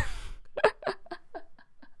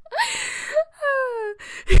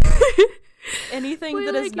 Anything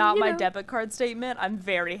that is not my debit card statement, I'm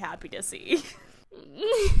very happy to see.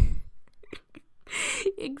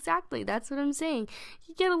 exactly. That's what I'm saying.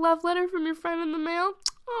 You get a love letter from your friend in the mail.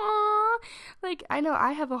 Aww. Like, I know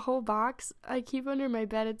I have a whole box I keep under my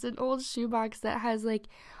bed. It's an old shoebox that has, like,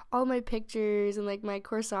 all my pictures and, like, my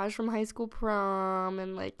corsage from high school prom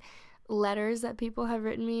and, like, letters that people have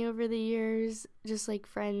written me over the years, just, like,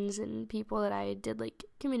 friends and people that I did, like,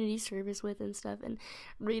 community service with and stuff. And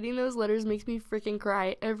reading those letters makes me freaking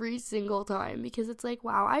cry every single time, because it's like,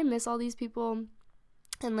 wow, I miss all these people.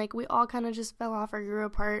 And, like, we all kind of just fell off or grew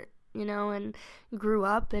apart, you know, and grew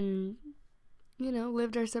up and, you know,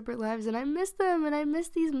 lived our separate lives. And I miss them, and I miss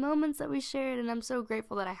these moments that we shared. And I'm so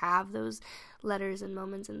grateful that I have those letters and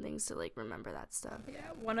moments and things to, like, remember that stuff. Yeah,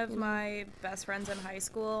 one of my best friends in high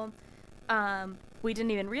school, we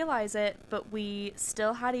didn't even realize it, but we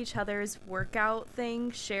still had each other's workout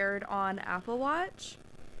thing shared on Apple Watch.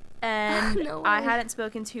 And No I way. hadn't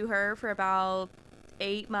spoken to her for about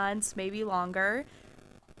 8 months, maybe longer.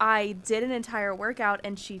 I did an entire workout,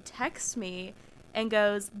 and she texts me and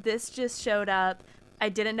goes, "This just showed up. I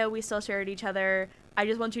didn't know we still shared each other. I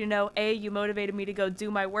just want you to know, A, you motivated me to go do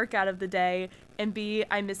my workout of the day, and B,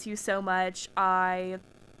 I miss you so much. I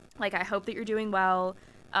hope that you're doing well."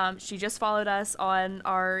 She just followed us on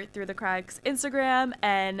our Through the Cracks Instagram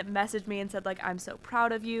and messaged me and said, like, "I'm so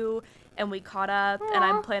proud of you," and we caught up. Aww. And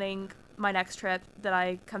I'm planning my next trip that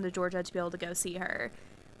I come to Georgia to be able to go see her.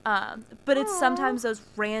 But it's sometimes those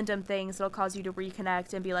random things that'll cause you to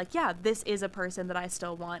reconnect and be like, yeah, this is a person that I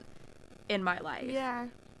still want in my life. Yeah,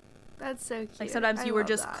 that's so cute. Like, sometimes you I were love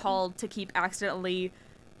just that. called to keep accidentally,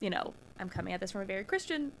 you know, I'm coming at this from a very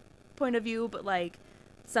Christian point of view, but, like,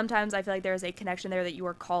 sometimes I feel like there's a connection there that you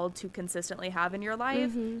are called to consistently have in your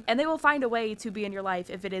life, and they will find a way to be in your life.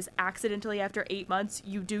 If it is accidentally after 8 months,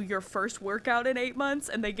 you do your first workout in 8 months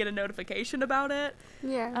and they get a notification about it.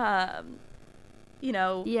 Yeah. You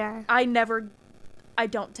know, Yeah. I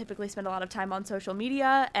don't typically spend a lot of time on social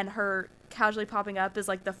media, and her casually popping up is,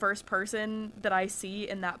 like, the first person that I see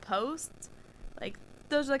in that post. Like,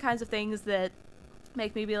 those are the kinds of things that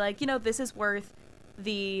make me be like, you know, this is worth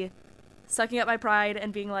the sucking up my pride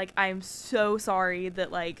and being like, I'm so sorry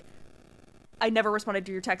that, like, I never responded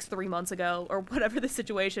to your text 3 months ago, or whatever the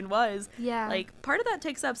situation was. Yeah. Like, part of that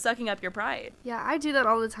takes up sucking up your pride. Yeah, I do that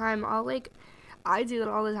all the time. I do that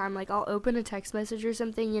all the time. Like, I'll open a text message or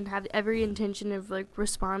something and have every intention of, like,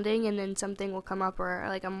 responding, and then something will come up, or,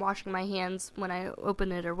 like, I'm washing my hands when I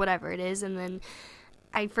open it or whatever it is, and then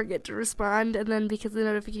I forget to respond, and then because the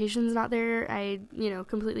notification's not there, I, you know,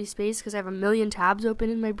 completely space because I have a million tabs open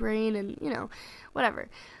in my brain, and, you know, whatever.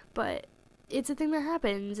 But it's a thing that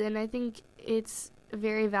happens, and I think it's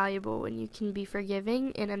very valuable when you can be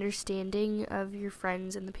forgiving and understanding of your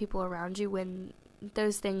friends and the people around you when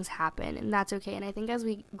those things happen, and that's okay. And I think as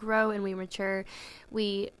we grow and we mature,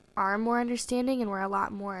 we are more understanding, and we're a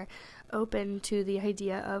lot more open to the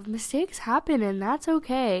idea of mistakes happen, and that's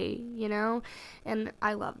okay, you know? And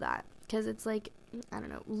I love that, because it's like, I don't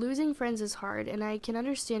know, losing friends is hard, and I can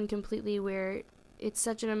understand completely where it's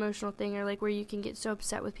such an emotional thing, or, like, where you can get so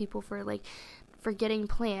upset with people for, like, forgetting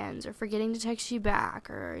plans or forgetting to text you back,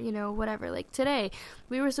 or, you know, whatever. Like, today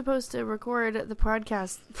we were supposed to record the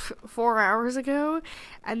podcast 4 hours ago,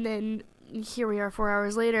 and then here we are 4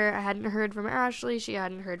 hours later. I hadn't heard from Ashley, she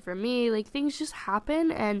hadn't heard from me. Like, things just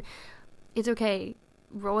happen, and it's okay.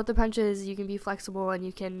 Roll with the punches. You can be flexible, and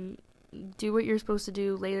you can do what you're supposed to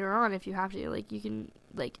do later on if you have to. Like, you can,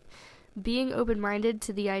 like, being open-minded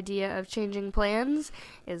to the idea of changing plans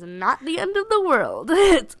is not the end of the world.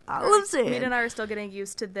 It's all I'm saying. Meet and I are still getting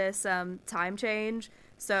used to this time change,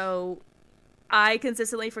 so I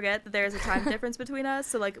consistently forget that there's a time difference between us.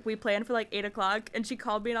 So, like, we planned for, like, 8 o'clock, and she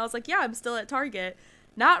called me, and I was like, yeah, I'm still at Target,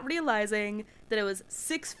 not realizing that it was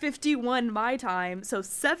 6:51 my time, so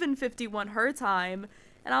 7:51 her time.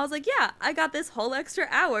 And I was like, yeah, I got this whole extra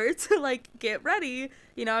hour to, like, get ready.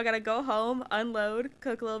 You know, I gotta go home, unload,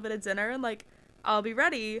 cook a little bit of dinner, and, like, I'll be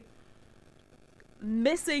ready.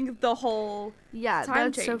 Missing the whole Yeah,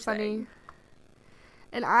 time that's so change funny. thing.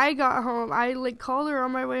 And I got home, I, like, called her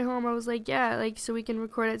on my way home. I was like, yeah, like, so we can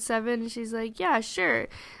record at 7. And she's like, yeah, sure.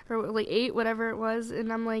 Or, like, 8, whatever it was.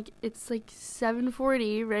 And I'm like, it's, like,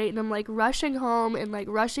 7:40, right? And I'm, like, rushing home and, like,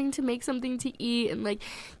 rushing to make something to eat and, like,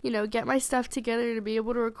 you know, get my stuff together to be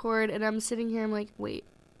able to record. And I'm sitting here, I'm like, wait.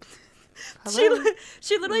 Hello?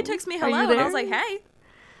 She literally texted me Are you hello, and I was there? like, hey.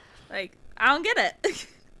 Like, I don't get it.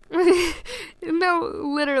 No,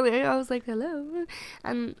 literally, I was like, hello.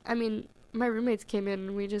 And, I mean, my roommates came in,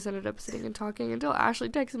 and we just ended up sitting and talking until Ashley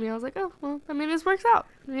texted me. I was like, oh, well, I mean, this works out,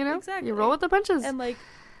 you know? Exactly. You roll with the punches. And, like,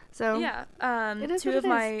 So, yeah, it is two what of it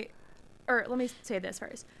my, or let me say this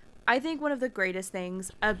first. I think one of the greatest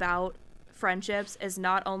things about friendships is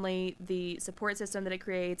not only the support system that it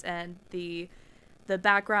creates and the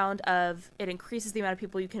background of it increases the amount of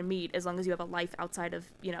people you can meet as long as you have a life outside of,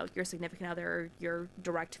 you know, your significant other or your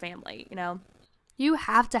direct family, you know? You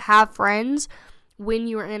have to have friends when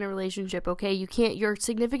you are in a relationship, okay? Your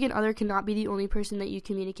significant other cannot be the only person that you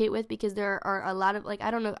communicate with, because there are a lot of, like, I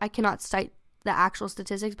don't know, I cannot cite the actual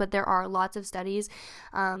statistics, but there are lots of studies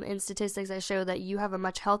and statistics that show that you have a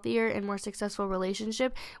much healthier and more successful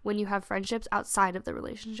relationship when you have friendships outside of the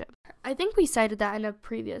relationship. I think we cited that in a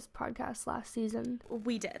previous podcast last season.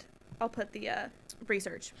 We did. I'll put the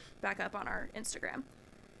research back up on our Instagram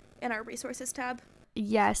in our resources tab.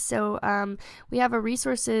 Yes, so we have a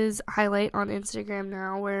resources highlight on Instagram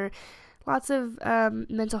now where lots of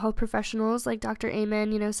mental health professionals like Dr.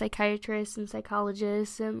 Amen, you know, psychiatrists and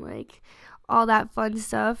psychologists and like all that fun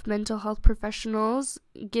stuff, mental health professionals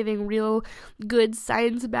giving real good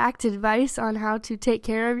science-backed advice on how to take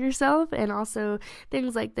care of yourself and also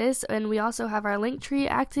things like this. And we also have our Linktree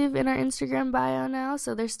active in our Instagram bio now,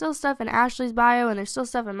 so there's still stuff in Ashley's bio and there's still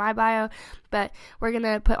stuff in my bio, but we're going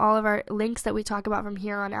to put all of our links that we talk about from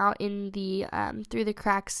here on out in the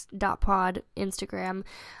throughthecracks.pod Instagram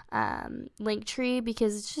Linktree,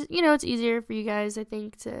 because it's just, you know, it's easier for you guys, I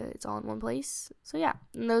think, it's all in one place. So yeah,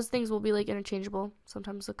 and those things will be like interchangeable.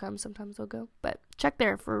 Sometimes they'll come, sometimes they'll go, but check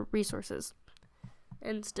there for resources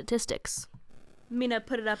and statistics. Mina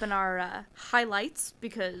put it up in our highlights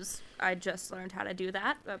because I just learned how to do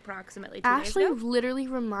that approximately 2 days ago. Ashley literally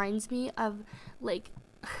reminds me of like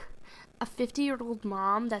a 50-year-old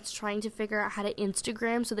mom that's trying to figure out how to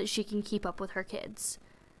Instagram so that she can keep up with her kids.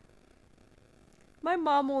 My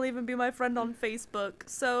mom won't even be my friend on Facebook,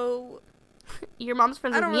 so... Your mom's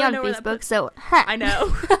friends with me on Facebook, so... I know.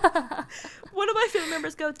 One of my family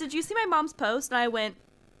members goes, "Did you see my mom's post?" And I went,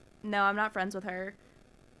 "No, I'm not friends with her."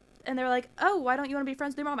 And they were like, "Oh, why don't you want to be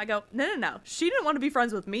friends with your mom?" I go, No. She didn't want to be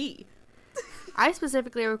friends with me. I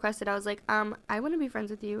specifically requested, I was like, I want to be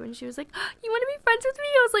friends with you. And she was like, "You want to be friends with me?"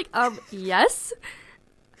 I was like, yes.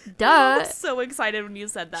 Duh. I was so excited when you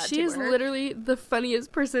said that. She is literally the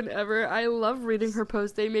funniest person ever. I love reading her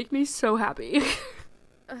posts. They make me so happy.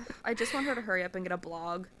 I just want her to hurry up and get a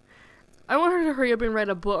blog. I want her to hurry up and write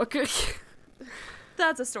a book.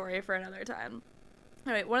 That's a story for another time.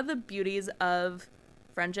 Alright, one of the beauties of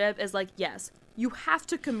friendship is, like, yes, you have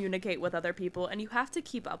to communicate with other people and you have to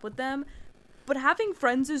keep up with them, but having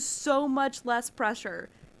friends is so much less pressure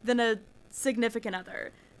than a significant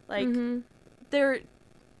other. Like, there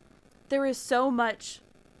is so much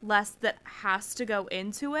less that has to go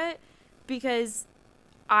into it, because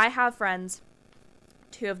I have friends,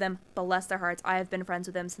 2 of them, bless their hearts, I have been friends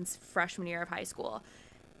with them since freshman year of high school,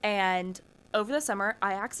 and over the summer,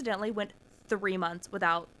 I accidentally went 3 months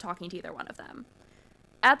without talking to either one of them.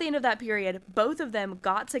 At the end of that period, both of them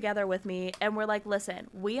got together with me and were like, "Listen,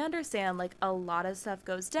 we understand, like, a lot of stuff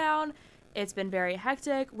goes down. It's been very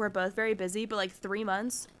hectic. We're both very busy, but, like, 3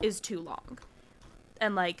 months is too long."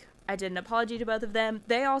 And, like, I did an apology to both of them.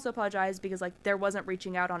 They also apologized because, like, there wasn't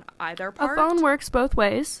reaching out on either part. A phone works both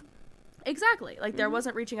ways. Exactly. Like, there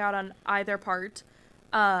wasn't reaching out on either part.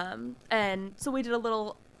 And so we did a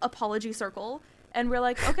little apology circle, and we're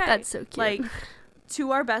like, okay. That's so cute. Like,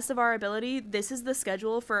 to our best of our ability, this is the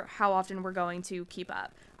schedule for how often we're going to keep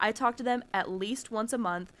up. I talk to them at least once a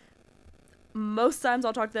month. Most times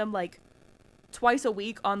I'll talk to them, like, twice a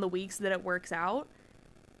week on the weeks that it works out.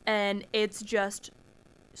 And it's just,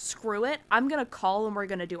 screw it. I'm going to call and we're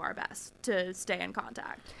going to do our best to stay in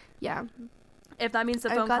contact. Yeah. If that means the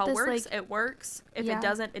phone call works, it works. If it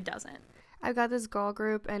doesn't, it doesn't. I've got this girl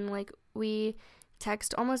group, and, like, we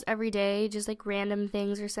text almost every day, just, like, random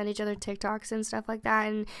things, or send each other TikToks and stuff like that,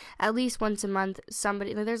 and at least once a month,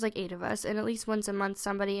 somebody, like, there's, like, 8 of us, and at least once a month,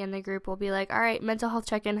 somebody in the group will be like, "All right, mental health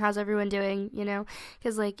check-in, how's everyone doing?" You know,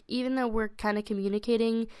 because, like, even though we're kind of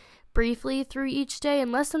communicating briefly through each day,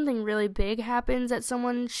 unless something really big happens that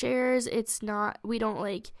someone shares, we don't,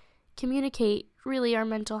 like, communicate really our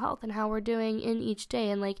mental health and how we're doing in each day,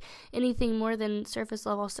 and, like, anything more than surface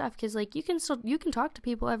level stuff, because, like, you can talk to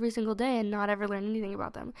people every single day and not ever learn anything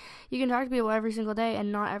about them. You can talk to people every single day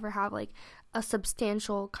and not ever have, like, a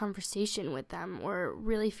substantial conversation with them or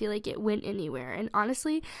really feel like it went anywhere. And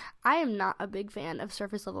honestly, I am not a big fan of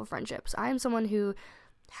surface level friendships. I am someone who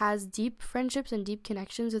has deep friendships and deep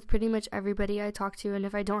connections with pretty much everybody I talk to, and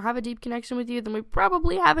if I don't have a deep connection with you, then we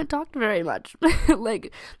probably haven't talked very much.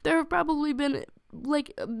 Like, there have probably been,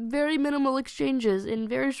 like, very minimal exchanges in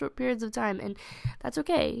very short periods of time, and that's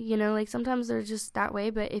okay, you know, like, sometimes they're just that way,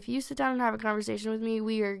 but if you sit down and have a conversation with me,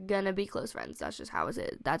 we are gonna be close friends. That's just how it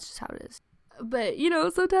is. But, you know,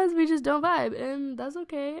 sometimes we just don't vibe, and that's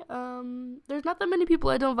okay. There's not that many people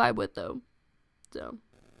I don't vibe with, though. So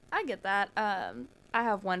I get that. I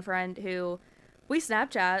have one friend who we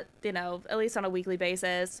Snapchat, at least on a weekly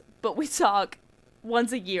basis, but we talk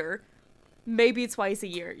once a year, maybe twice a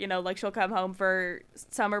year. Like she'll come home for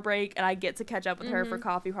summer break and I get to catch up with her for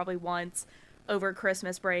coffee probably once. Over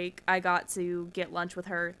Christmas break, I got to get lunch with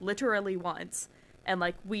her literally once. And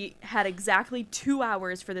like we had exactly 2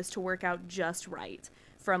 hours for this to work out just right.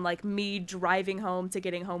 From like me driving home to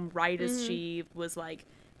getting home right as she was like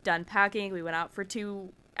done packing. We went out for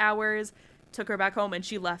 2 hours, took her back home, and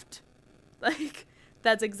she left. Like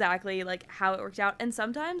that's exactly like how it worked out. And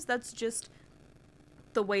sometimes that's just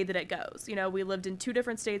the way that it goes. We lived in 2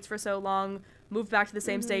 different states for so long, moved back to the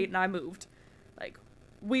same state, and I moved. Like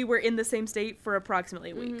we were in the same state for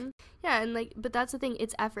approximately a week. Yeah, and like, but that's the thing,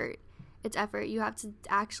 it's effort. It's effort. You have to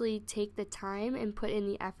actually take the time and put in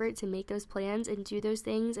the effort to make those plans and do those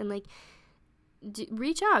things, and like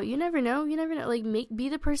reach out. You never know. Like be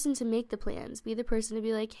the person to make the plans. Be the person to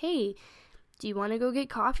be like, hey, do you want to go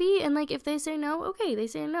get coffee? And like if they say no, okay, they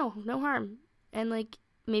say no harm. And like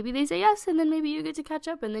maybe they say yes, and then maybe you get to catch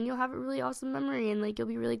up, and then you'll have a really awesome memory, and like you'll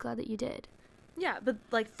be really glad that you did. Yeah, but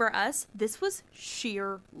like for us, this was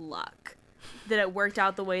sheer luck that it worked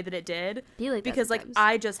out the way that it did. Because like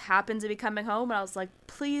I just happened to be coming home and I was like,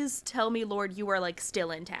 please tell me, Lord, you are like still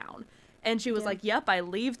in town. And she was like, yep, I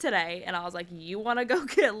leave today. And I was like, you want to go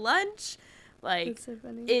get lunch? Like, that's so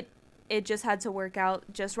funny. It just had to work out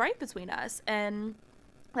just right between us. And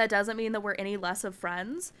that doesn't mean that we're any less of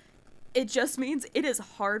friends. It just means it is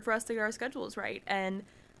hard for us to get our schedules right. And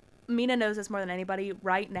Mina knows this more than anybody.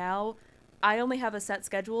 Right now, I only have a set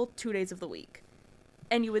schedule 2 days of the week.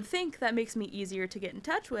 And you would think that makes me easier to get in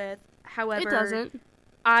touch with. However, it doesn't.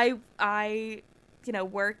 I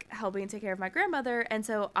work helping take care of my grandmother, and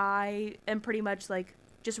so I am pretty much like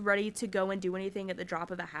just ready to go and do anything at the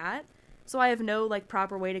drop of a hat. So I have no like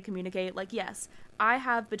proper way to communicate. Like, yes, I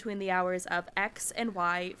have between the hours of X and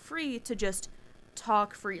Y free to just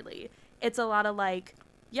talk freely. It's a lot of like,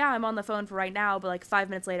 yeah, I'm on the phone for right now, but like 5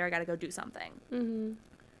 minutes later I gotta go do something.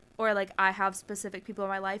 Or like I have specific people in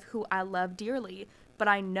my life who I love dearly, but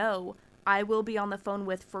I know I will be on the phone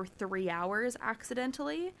with for 3 hours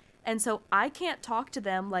accidentally. And so I can't talk to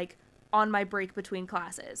them like on my break between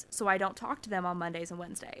classes. So I don't talk to them on Mondays and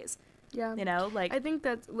Wednesdays. Yeah. Like I think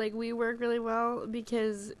that's like we work really well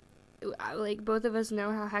because like both of us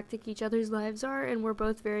know how hectic each other's lives are, and we're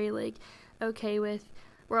both very like okay with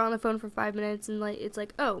we're on the phone for 5 minutes and like it's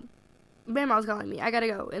like, oh, Grandma's calling me, I gotta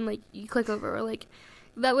go, and like you click over, or like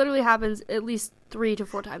that literally happens at least 3 to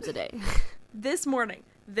 4 times a day. This morning,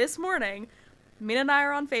 Mina and I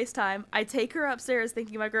are on FaceTime. I take her upstairs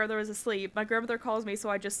thinking my grandmother was asleep. My grandmother calls me, so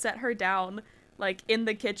I just set her down, like, in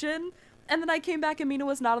the kitchen. And then I came back and Mina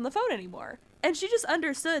was not on the phone anymore. And she just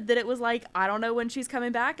understood that it was like, I don't know when she's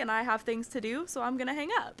coming back and I have things to do, so I'm gonna hang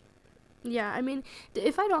up. Yeah, I mean,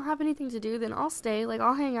 if I don't have anything to do, then I'll stay. Like,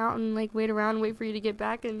 I'll hang out and, like, wait around and wait for you to get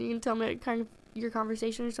back, and you can tell me kind of your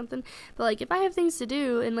conversation or something. But like if I have things to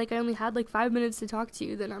do and like I only had like 5 minutes to talk to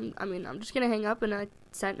you, then I'm just gonna hang up. And I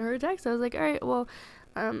sent her a text. I was like, all right, well,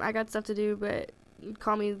 I got stuff to do, but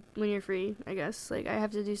call me when you're free, I guess. Like I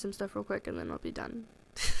have to do some stuff real quick and then I'll be done.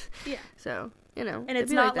 Yeah. So and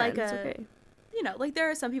it's not like it's okay. Like there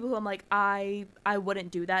are some people who I'm like, I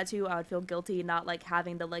wouldn't do that to. I would feel guilty not like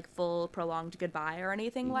having the like full prolonged goodbye or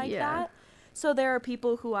anything like that. So there are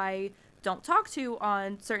people who I don't talk to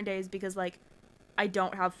on certain days because like I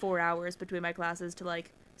don't have 4 hours between my classes to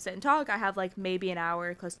like sit and talk. I have like maybe an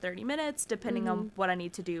hour plus 30 minutes depending on what I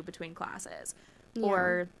need to do between classes. Yeah.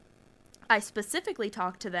 Or I specifically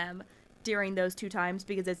talk to them during those 2 times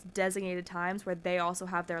because it's designated times where they also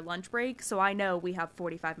have their lunch break. So I know we have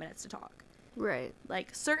 45 minutes to talk. Right.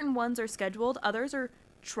 Like certain ones are scheduled. Others are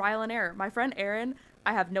trial and error. My friend Erin,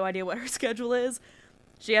 I have no idea what her schedule is.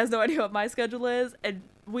 She has no idea what my schedule is. And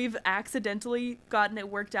we've accidentally gotten it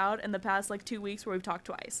worked out in the past like 2 weeks where we've talked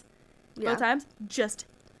twice. Both times, just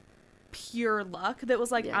pure luck. That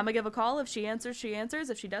was like, I'm gonna give a call. If she answers, she answers.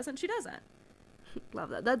 If she doesn't, she doesn't. Love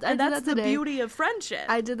that. That's the beauty of friendship.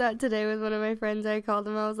 I did that today with one of my friends. I called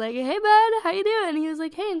him. I was like, hey, bud, how you doing? And he was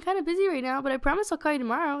like, hey, I'm kind of busy right now, but I promise I'll call you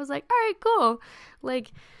tomorrow. I was like, all right, cool.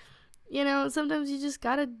 Like, sometimes you just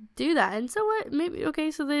gotta do that. And so what? Maybe,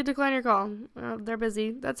 okay, so they decline your call. They're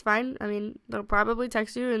busy. That's fine. I mean, they'll probably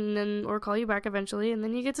text you or call you back eventually, and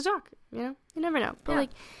then you get to talk. You never know.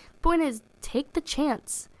 But, point is, take the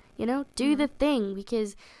chance. Do the thing,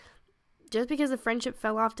 because just because the friendship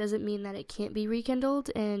fell off doesn't mean that it can't be rekindled.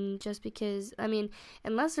 And just because,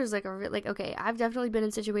 unless there's okay, I've definitely been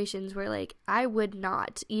in situations where I would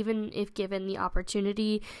not, even if given the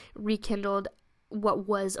opportunity, rekindled what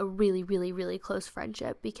was a really, really, really close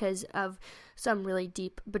friendship because of some really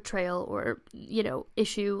deep betrayal or, you know,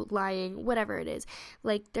 issue, lying, whatever it is.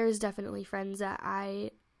 Like, there's definitely friends that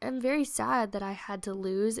I am very sad that I had to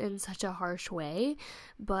lose in such a harsh way,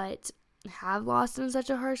 but have lost in such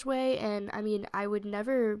a harsh way. And I mean, I would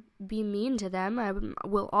never be mean to them.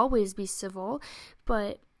 Will always be civil,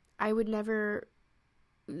 but it would never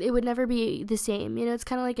be the same. You know, it's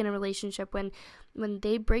kind of like in a relationship when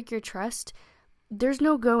they break your trust, there's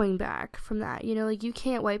no going back from that. You know, like, you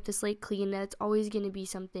can't wipe the slate clean. That's always going to be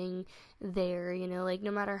something there, you know, like,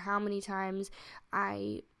 no matter how many times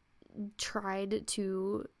I tried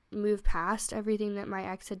to move past everything that my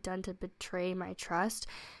ex had done to betray my trust,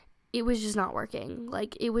 it was just not working.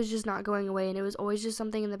 Like, it was just not going away, and it was always just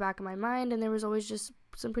something in the back of my mind, and there was always just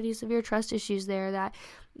some pretty severe trust issues there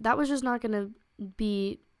that was just not going to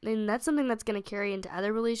be. And that's something that's going to carry into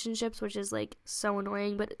other relationships, which is, like, so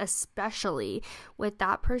annoying. But especially with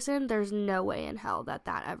that person, there's no way in hell that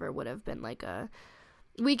ever would have been, like, a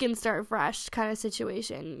we can start fresh kind of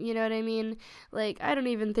situation. You know what I mean? Like, I don't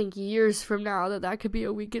even think years from now that could be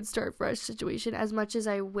a we can start fresh situation, as much as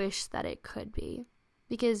I wish that it could be.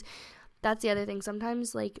 Because that's the other thing.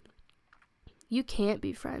 Sometimes, like, you can't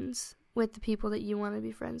be friends with the people that you want to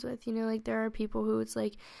be friends with. You know, like, there are people who it's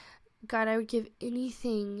like, God, I would give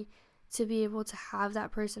anything to be able to have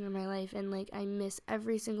that person in my life, and, like, I miss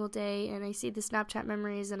every single day, and I see the Snapchat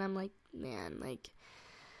memories, and I'm like, man, like,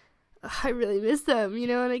 I really miss them, you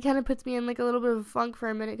know, and it kind of puts me in, like, a little bit of a funk for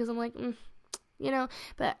a minute, because I'm like, you know,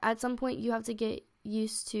 but at some point you have to get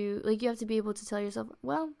used to, like, you have to be able to tell yourself,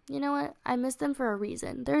 well, you know what, I miss them for a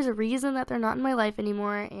reason. There's a reason that they're not in my life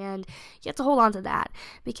anymore, and you have to hold on to that,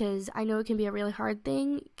 because I know it can be a really hard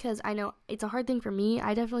thing, because I know it's a hard thing for me.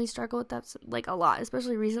 I definitely struggle with that, like, a lot,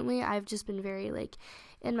 especially recently. I've just been very, like,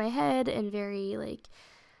 in my head, and very, like,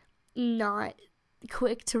 not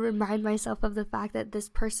quick to remind myself of the fact that this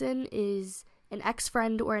person is an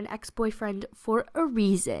ex-friend or an ex-boyfriend for a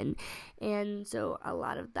reason. And so a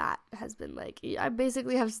lot of that has been, like, I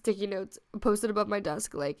basically have sticky notes posted above my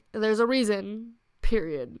desk, like, there's a reason,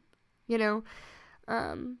 period. You know,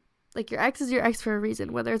 like, your ex is your ex for a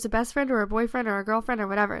reason, whether it's a best friend or a boyfriend or a girlfriend or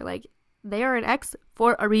whatever. Like, they are an ex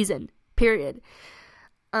for a reason, period.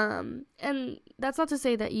 And that's not to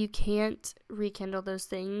say that you can't rekindle those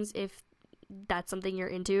things if that's something you're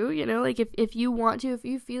into, you know, like, if you want to, if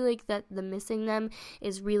you feel like that the missing them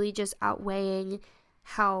is really just outweighing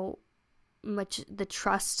how much the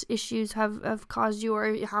trust issues have caused you,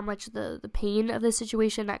 or how much the pain of the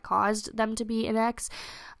situation that caused them to be an ex,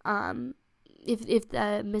 if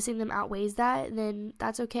the missing them outweighs that, then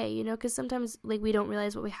that's okay, you know, because sometimes, like, we don't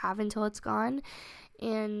realize what we have until it's gone,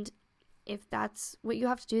 and if that's what you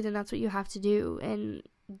have to do, then that's what you have to do, and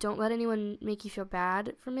don't let anyone make you feel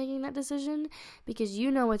bad for making that decision, because you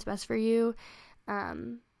know what's best for you.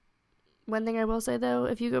 One thing I will say, though,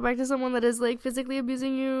 if you go back to someone that is, like, physically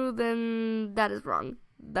abusing you, then that is wrong.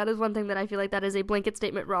 That is one thing that I feel like that is a blanket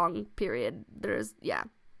statement wrong, period.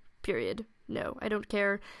 Period. No, I don't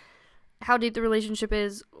care how deep the relationship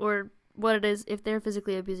is or what it is. If they're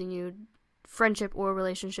physically abusing you, friendship or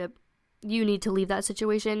relationship, you need to leave that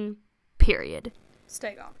situation, period.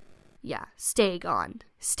 Stay gone. Yeah, stay gone.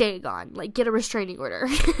 Like, get a restraining order.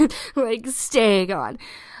 Like, stay gone.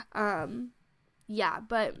 Yeah,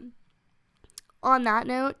 but on that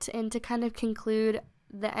note, and to kind of conclude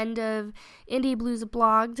the end of Indie Blues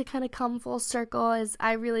blog, to kind of come full circle, as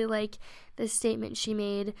I really like this statement she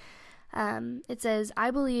made. It says, I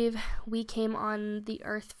believe we came on the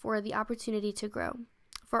earth for the opportunity to grow,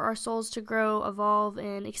 for our souls to grow, evolve,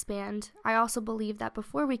 and expand. I also believe that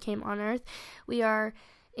before we came on earth, we are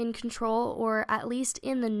in control, or at least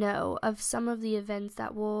in the know, of some of the events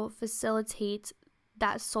that will facilitate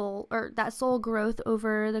that soul growth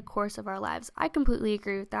over the course of our lives. I completely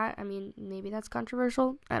agree with that. I mean, maybe that's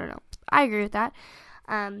controversial. I don't know. I agree with that.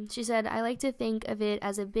 She said, I like to think of it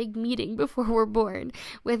as a big meeting before we're born,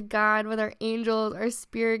 with God, with our angels, our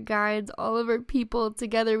spirit guides, all of our people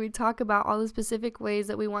together. We talk about all the specific ways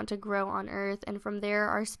that we want to grow on earth, and from there,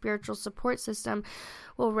 our spiritual support system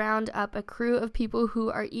will round up a crew of people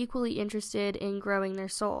who are equally interested in growing their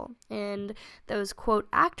soul. And those, quote,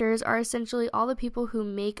 actors are essentially all the people who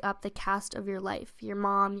make up the cast of your life. Your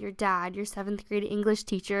mom, your dad, your 7th grade English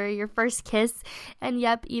teacher, your first kiss, and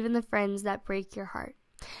yep, even the friends that break your heart.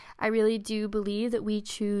 I really do believe that we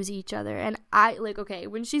choose each other. And I, like, okay,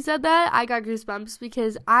 when she said that, I got goosebumps,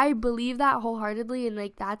 because I believe that wholeheartedly, and,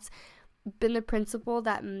 like, that's been the principle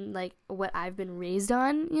that, like, what I've been raised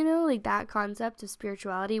on, you know, like, that concept of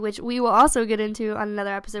spirituality, which we will also get into on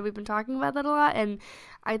another episode. We've been talking about that a lot, and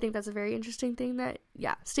I think that's a very interesting thing that,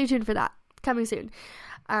 yeah, stay tuned for that. coming soon.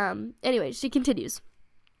 Anyway, she continues.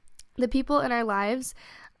 The people in our lives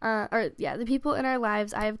the people in our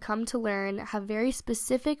lives I have come to learn have very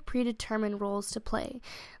specific predetermined roles to play.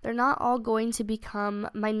 They're not all going to become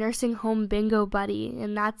my nursing home bingo buddy,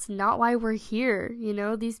 and that's not why we're here.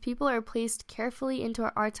 These people are placed carefully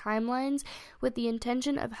into our timelines with the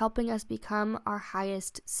intention of helping us become our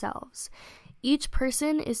highest selves. Each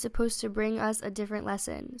person is supposed to bring us a different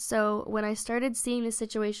lesson. So when I started seeing the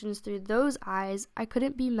situations through those eyes, I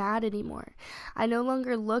couldn't be mad anymore. I no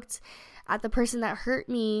longer looked at the person that hurt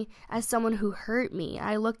me as someone who hurt me.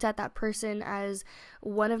 I looked at that person as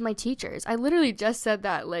one of my teachers. I literally just said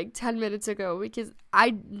that like 10 minutes ago because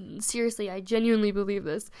I genuinely believe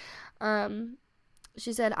this.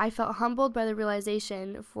 She said, I felt humbled by the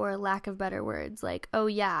realization, for lack of better words, like, oh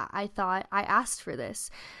yeah, I thought I asked for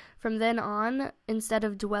this. From then on, instead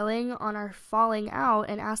of dwelling on our falling out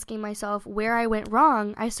and asking myself where I went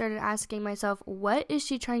wrong, I started asking myself, what is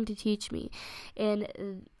she trying to teach me?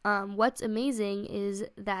 And what's amazing is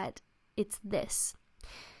that it's this.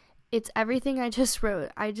 It's everything I just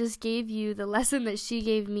wrote. I just gave you the lesson that she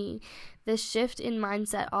gave me. This shift in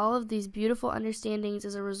mindset, all of these beautiful understandings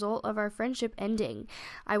is a result of our friendship ending.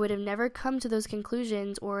 I would have never come to those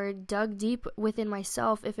conclusions or dug deep within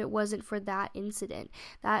myself if it wasn't for that incident.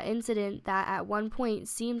 That incident that at one point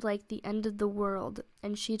seemed like the end of the world.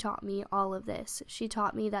 And she taught me all of this. She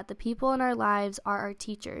taught me that the people in our lives are our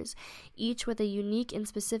teachers, each with a unique and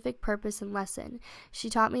specific purpose and lesson. She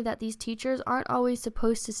taught me that these teachers aren't always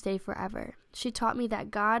supposed to stay forever. She taught me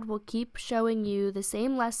that God will keep showing you the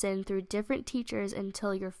same lesson through different teachers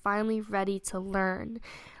until you're finally ready to learn.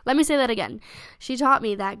 Let me say that again. She taught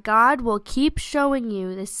me that God will keep showing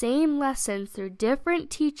you the same lesson through different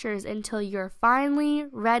teachers until you're finally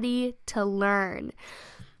ready to learn.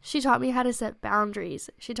 She taught me how to set boundaries.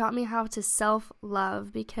 She taught me how to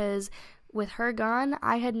self-love because with her gone,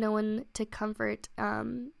 I had no one to comfort,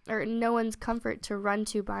 or no one's comfort to run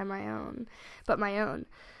to but my own.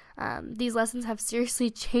 These lessons have seriously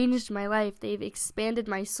changed my life. They've expanded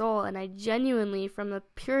my soul, and I genuinely, from the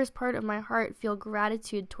purest part of my heart, feel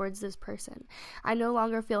gratitude towards this person. I no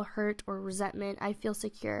longer feel hurt or resentment. I feel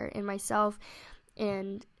secure in myself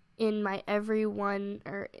and in every one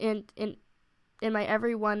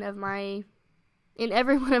of my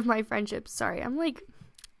friendships. Sorry, I'm like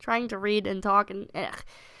trying to read and talk and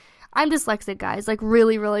I'm dyslexic, guys, like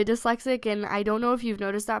really, really dyslexic, and I don't know if you've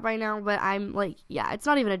noticed that by now, but I'm like, yeah, it's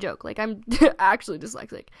not even a joke, like I'm actually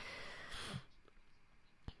dyslexic.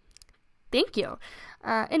 Thank you.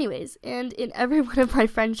 Anyways, and in every one of my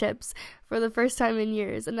friendships, for the first time in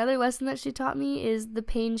years, another lesson that she taught me is the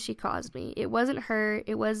pain she caused me. It wasn't her.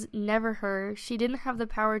 It was never her. She didn't have the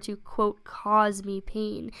power to, quote, cause me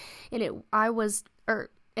pain. And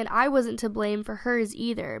I wasn't to blame for hers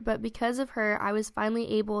either, but because of her, I was finally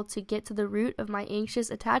able to get to the root of my anxious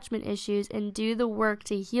attachment issues and do the work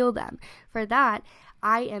to heal them. For that,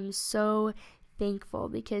 I am so thankful,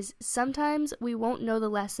 because sometimes we won't know the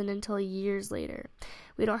lesson until years later.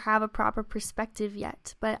 We don't have a proper perspective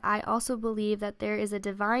yet, but I also believe that there is a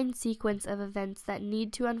divine sequence of events that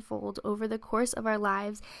need to unfold over the course of our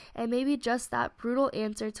lives, and maybe just that brutal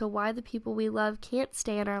answer to why the people we love can't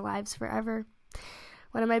stay in our lives forever.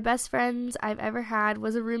 One of my best friends I've ever had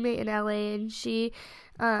was a roommate in LA,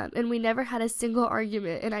 and we never had a single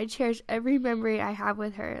argument, and I cherish every memory I have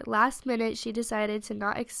with her. Last minute, she decided to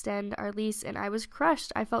not extend our lease, and I was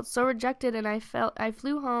crushed. I felt so rejected, and I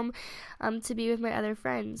flew home to be with my other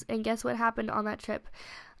friends. And guess what happened on that trip?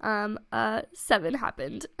 7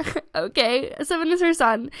 happened. Okay, 7 is her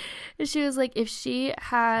son. She was like, if she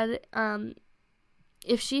and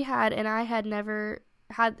I had never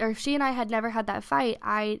had that fight,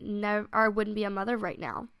 I wouldn't be a mother right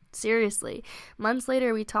now. Seriously. Months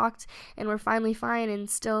later, we talked and we're finally fine, and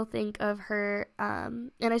still think of her,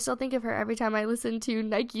 and I still think of her every time I listen to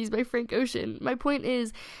Nikes by Frank Ocean. My point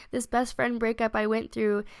is, this best friend breakup I went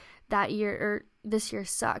through this year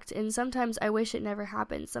sucked, and sometimes I wish it never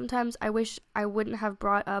happened. Sometimes I wish I wouldn't have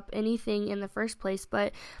brought up anything in the first place,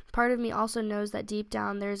 but part of me also knows that deep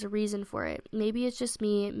down there's a reason for it. Maybe it's just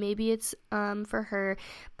me, maybe it's for her,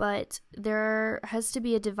 but there has to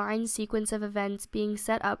be a divine sequence of events being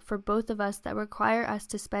set up for both of us that require us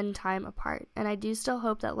to spend time apart. And I do still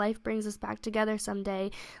hope that life brings us back together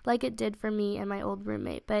someday, like it did for me and my old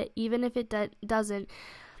roommate. But even if it doesn't,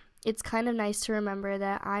 it's kind of nice to remember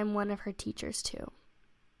that I'm one of her teachers too.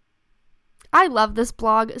 I love this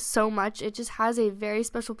blog so much. It just has a very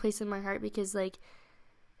special place in my heart because, like,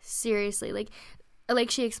 seriously, like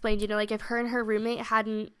she explained, like if her and her roommate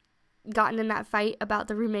hadn't gotten in that fight about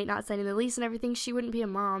the roommate not signing the lease and everything, she wouldn't be a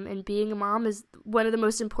mom. And being a mom is one of the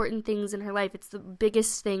most important things in her life. It's the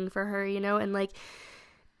biggest thing for her, you know, and like,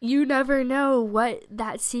 you never know what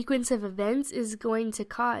that sequence of events is going to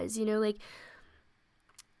cause, you know, like,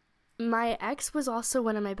 my ex was also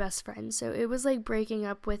one of my best friends, so it was like breaking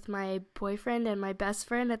up with my boyfriend and my best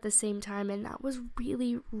friend at the same time, and that was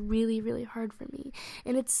really, really, really hard for me,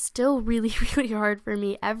 and it's still really, really hard for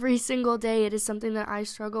me. Every single day it is something that I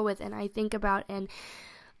struggle with and I think about, and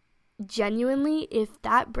genuinely, if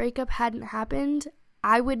that breakup hadn't happened,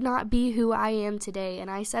 I would not be who I am today. And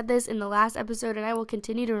I said this in the last episode, and I will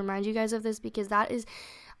continue to remind you guys of this, because that is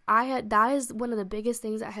one of the biggest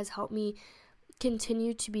things that has helped me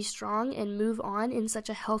continue to be strong and move on in such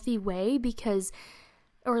a healthy way, because,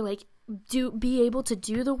 or like, be able to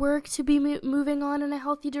do the work to be moving on in a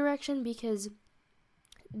healthy direction, because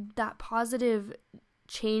that positive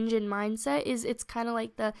change in mindset it's kind of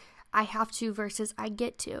like the I have to versus I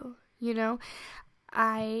get to, you know.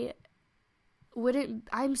 I'm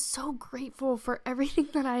so grateful for everything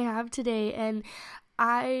that I have today, and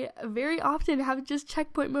I very often have just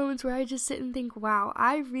checkpoint moments where I just sit and think, wow,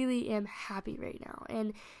 I really am happy right now.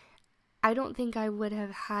 And I don't think I would have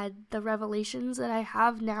had the revelations that I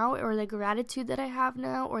have now, or the gratitude that I have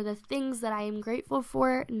now, or the things that I am grateful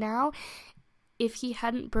for now, if he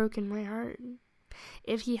hadn't broken my heart.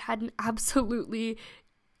 If he hadn't absolutely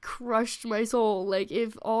crushed my soul. Like,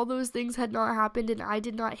 if all those things had not happened and I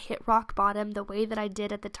did not hit rock bottom the way that I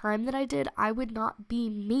did at the time that I did, I would not be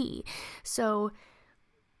me. So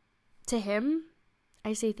to him,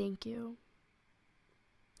 I say thank you.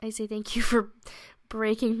 I say thank you for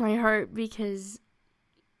breaking my heart, because,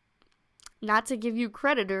 not to give you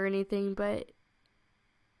credit or anything, but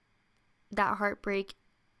that heartbreak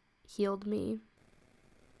healed me.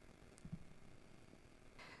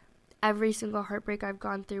 Every single heartbreak I've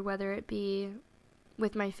gone through, whether it be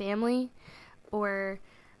with my family, or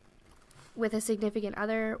with a significant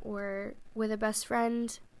other, or with a best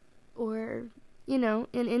friend, or, you know,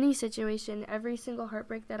 in any situation, every single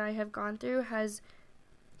heartbreak that I have gone through has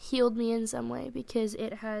healed me in some way, because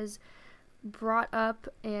it has brought up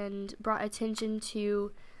and brought attention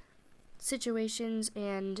to situations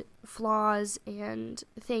and flaws and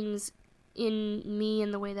things in me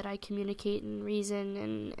and the way that I communicate and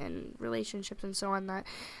reason and relationships and so on, that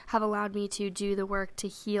have allowed me to do the work to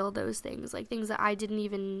heal those things, like things that I didn't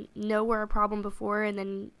even know were a problem before, and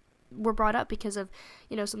then were brought up because of,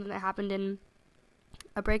 you know, something that happened in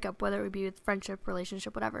a breakup, whether it would be with friendship,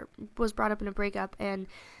 relationship, whatever, was brought up in a breakup, and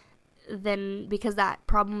then because that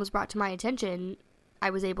problem was brought to my attention, I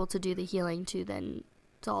was able to do the healing to then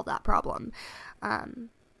solve that problem.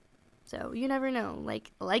 So you never know.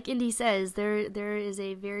 Like Indy says, there is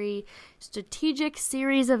a very strategic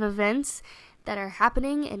series of events that are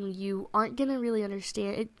happening, and you aren't gonna really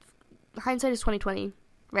understand it. Hindsight is 20/20,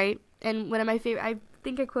 right? And one of my favorite, I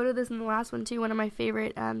think I quoted this in the last one too. One of my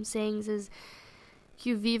favorite sayings is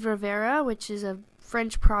 "Que vivre verra," which is a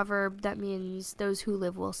French proverb that means "those who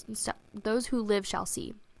live shall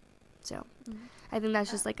see." So I think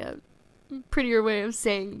that's just like a prettier way of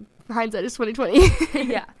saying hindsight is 20/20.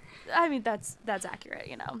 Yeah. I mean, that's accurate,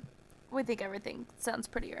 you know. We think everything sounds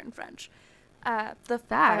prettier in French. The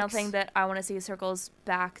final thing that I want to see circles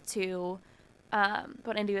back to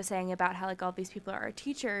what Indy was saying about how, like, all these people are our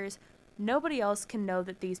teachers. Nobody else can know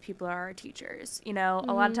that these people are our teachers. You know,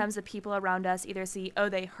 a lot of times the people around us either see, oh,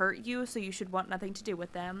 they hurt you, so you should want nothing to do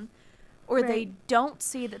with them. Or right. They don't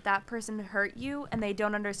see that that person hurt you, and they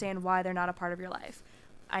don't understand why they're not a part of your life.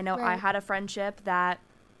 I know I had a friendship that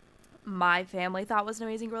my family thought was an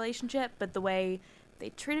amazing relationship, but the way they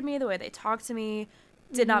treated me, the way they talked to me,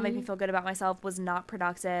 did not make me feel good about myself, was not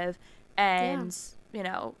productive. And, you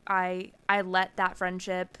know, I let that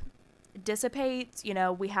friendship dissipate. You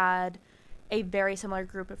know, we had a very similar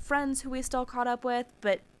group of friends who we still caught up with,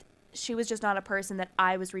 but she was just not a person that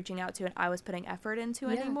I was reaching out to and I was putting effort into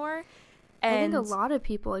anymore. And I think a lot of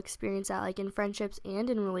people experience that, like in friendships and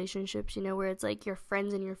in relationships, you know, where it's like your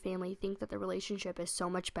friends and your family think that the relationship is so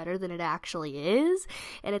much better than it actually is.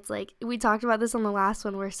 And it's like, we talked about this on the last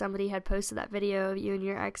one where somebody had posted that video of you and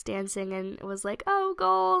your ex dancing and it was like, oh,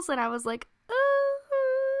 goals. And I was like, oh,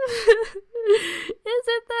 is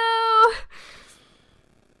it though?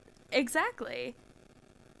 Exactly.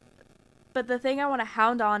 But the thing I want to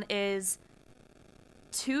hound on is,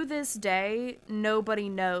 to this day, nobody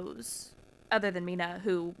knows, other than Mina,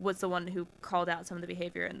 who was the one who called out some of the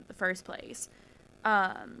behavior in the first place.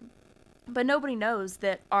 But nobody knows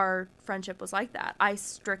that our friendship was like that. I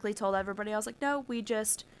strictly told everybody, I was like, no, we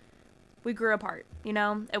grew apart, you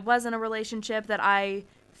know? It wasn't a relationship that I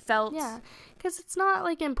felt... Yeah, because it's not,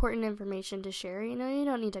 like, important information to share, you know? You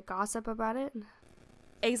don't need to gossip about it.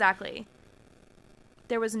 Exactly.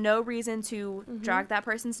 There was no reason to drag that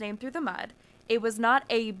person's name through the mud. It was not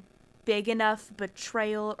a big enough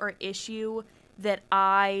betrayal or issue that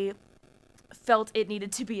I felt it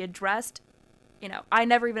needed to be addressed. You know, I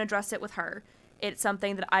never even addressed it with her. It's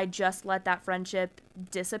something that I just let that friendship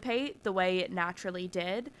dissipate the way it naturally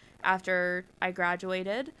did after I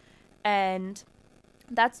graduated. And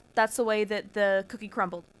that's the way that the cookie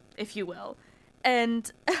crumbled, if you will.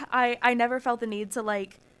 And I never felt the need to,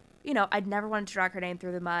 like, you know, I'd never wanted to drag her name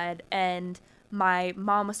through the mud. And my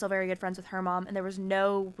mom was still very good friends with her mom, and there was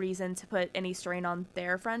no reason to put any strain on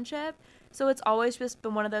their friendship. So it's always just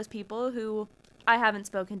been one of those people who I haven't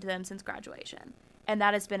spoken to them since graduation. And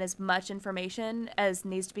that has been as much information as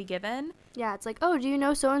needs to be given. Yeah, it's like, oh, do you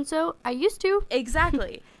know so-and-so? I used to.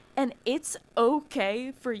 Exactly. And it's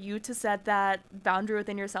okay for you to set that boundary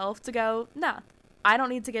within yourself to go, nah, I don't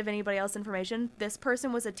need to give anybody else information. This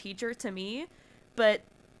person was a teacher to me, but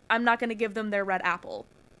I'm not going to give them their red apple.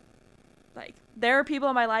 Like, there are people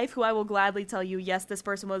in my life who I will gladly tell you, yes, this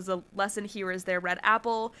person was a lesson. Here is their red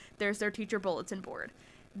apple. There's their teacher bulletin board.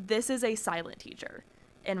 This is a silent teacher,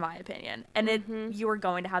 in my opinion. And you are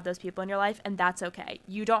going to have those people in your life, and that's okay.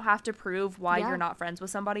 You don't have to prove why you're not friends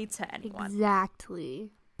with somebody to anyone.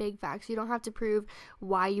 Exactly. Big facts. You don't have to prove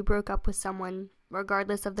why you broke up with someone,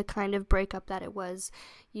 regardless of the kind of breakup that it was.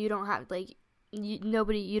 You don't have, like,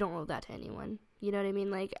 you don't owe that to anyone. You know what I mean?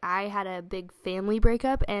 Like, I had a big family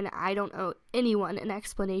breakup, and I don't owe anyone an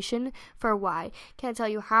explanation for why. Can't tell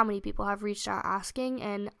you how many people have reached out asking,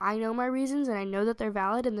 and I know my reasons, and I know that they're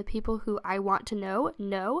valid, and the people who I want to know,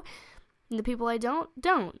 and the people I don't.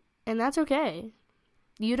 And that's okay.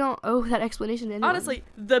 You don't owe that explanation to anyone. Honestly,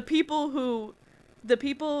 the people who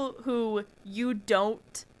you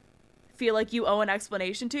don't feel like you owe an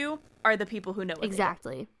explanation to are the people who know what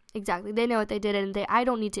Exactly. Exactly. They know what they did, and I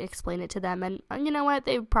don't need to explain it to them. And you know what?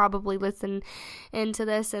 They probably listen into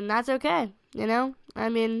this, and that's okay. You know? I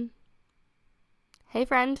mean, hey,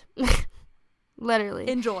 friend. Literally.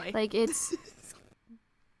 Enjoy. Like, it's...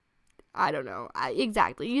 I don't know.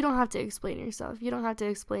 Exactly. You don't have to explain yourself. You don't have to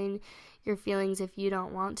explain your feelings if you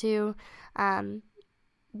don't want to.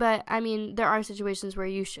 But, I mean, there are situations where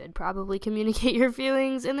you should probably communicate your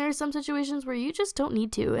feelings, and there are some situations where you just don't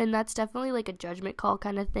need to, and that's definitely, like, a judgment call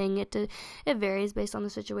kind of thing. It varies based on the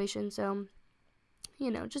situation, so, you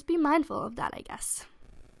know, just be mindful of that, I guess.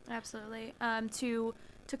 Absolutely. To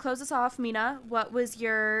close us off, Mina, what was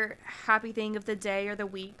your happy thing of the day or the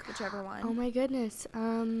week, whichever one? Oh, my goodness.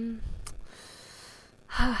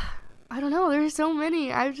 I don't know, there's so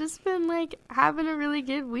many. I've just been, like, having a really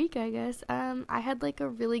good week, I guess. I had, like, a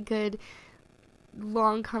really good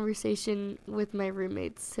long conversation with my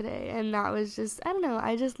roommates today, and that was just, I don't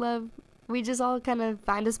know, we just all kind of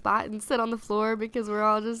find a spot and sit on the floor because we're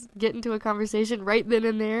all just getting to a conversation right then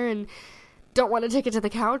and there and don't want to take it to the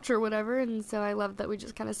couch or whatever, and so I love that we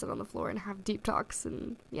just kind of sit on the floor and have deep talks,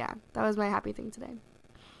 and yeah, that was my happy thing today.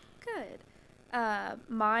 Good.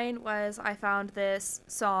 Mine was I found this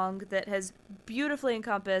song that has beautifully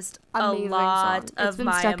encompassed Amazing a lot song. of It's been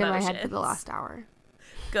my stuck emotions. in my head for the last hour.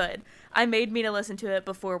 Good. I made Mina listen to it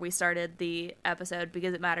before we started the episode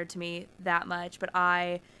because it mattered to me that much, but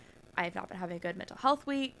I have not been having a good mental health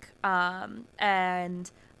week, and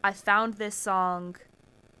I found this song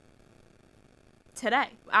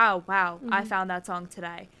today. Oh, wow. Mm-hmm. I found that song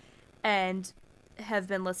today and have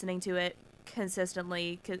been listening to it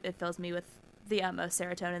consistently because it fills me with the utmost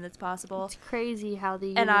serotonin that's possible. It's crazy how the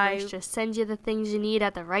universe just sends you the things you need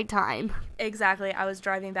at the right time. Exactly. I was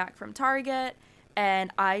driving back from Target,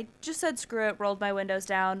 and I just said screw it, rolled my windows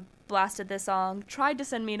down, blasted this song, tried to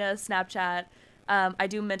send Mina a Snapchat. I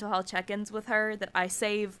do mental health check-ins with her that I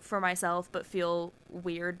save for myself but feel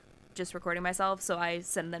weird just recording myself, so I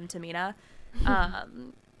send them to Mina.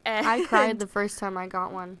 And I cried the first time I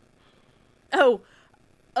got one.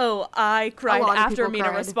 Oh, I cried after Mina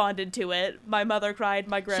cried. Responded to it. My mother cried,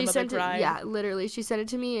 my grandmother cried. Yeah, literally. She sent it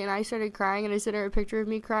to me, and I started crying, and I sent her a picture of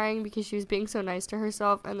me crying because she was being so nice to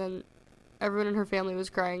herself, and then everyone in her family was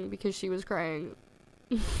crying because she was crying.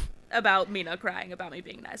 About Mina crying about me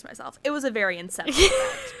being nice to myself. It was a very insensitive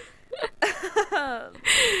act.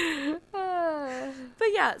 But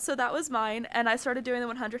yeah, so that was mine, and I started doing the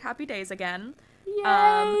 100 Happy Days again.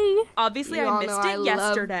 Yay! Obviously, I missed it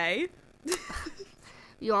yesterday.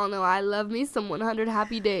 You all know I love me some 100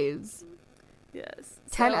 Happy Days. Yes.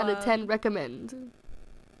 10 out of 10 recommend.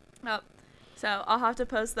 Oh, so I'll have to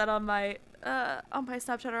post that on my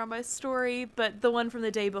Snapchat or on my story, but the one from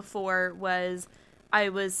the day before was I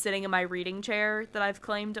was sitting in my reading chair that I've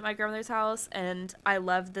claimed at my grandmother's house, and I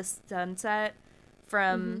love the sunset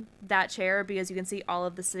from that chair because you can see all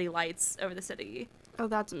of the city lights over the city. Oh,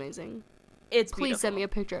 that's amazing. It's Please beautiful. send me a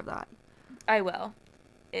picture of that. I will.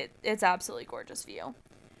 It's absolutely gorgeous view.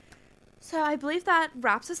 So I believe that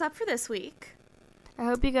wraps us up for this week. I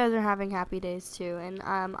hope you guys are having happy days too, and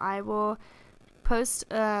I will post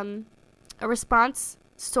a response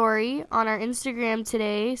story on our Instagram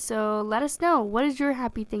today, so let us know, what is your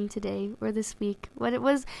happy thing today or this week? What it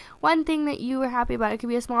was one thing that you were happy about. It could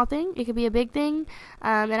be a small thing, it could be a big thing,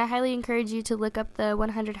 and I highly encourage you to look up the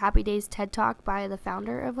 100 Happy Days TED Talk by the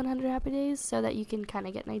founder of 100 Happy Days so that you can kind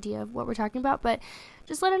of get an idea of what we're talking about. But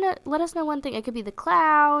just let us know one thing. It could be the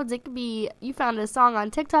clouds, it could be you found a song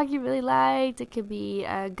on TikTok you really liked, it could be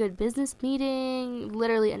a good business meeting,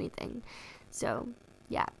 literally anything. So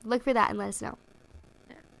yeah, look for that and let us know.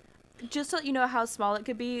 Just to let you know how small it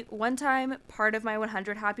could be, one time part of my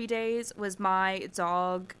 100 happy days was my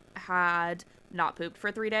dog had not pooped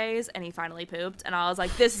for 3 days and he finally pooped, and I was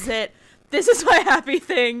like, this is it, this is my happy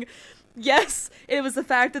thing. Yes, it was the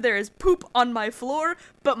fact that there is poop on my floor,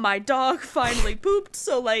 but my dog finally pooped,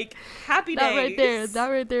 so like, happy days. That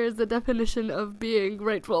right there is the definition of being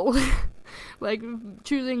grateful. Like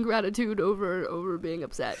choosing gratitude over being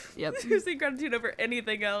upset. Yep. Choosing gratitude over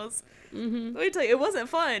anything else. Mm-hmm. Let me tell you, it wasn't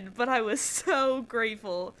fun, but I was so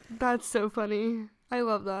grateful. That's so funny. I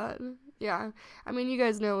love that. Yeah. I mean, you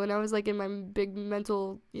guys know when I was like in my big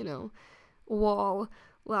mental, wall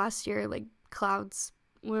last year, like clouds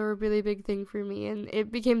were a really big thing for me, and it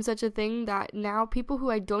became such a thing that now people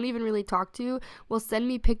who I don't even really talk to will send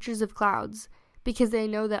me pictures of clouds because they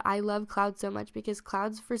know that I love clouds so much, because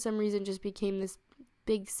clouds for some reason just became this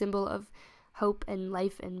big symbol of hope and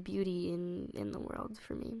life and beauty in the world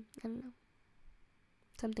for me. I don't know.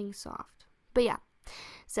 Something soft. But yeah.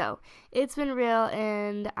 So, it's been real,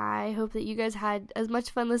 and I hope that you guys had as much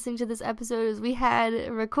fun listening to this episode as we had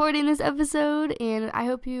recording this episode, and I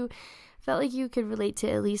hope you felt like you could relate to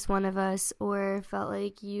at least one of us, or felt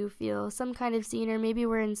like you feel some kind of seen, or maybe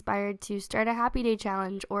were inspired to start a happy day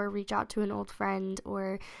challenge, or reach out to an old friend,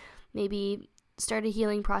 or maybe start a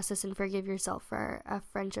healing process and forgive yourself for a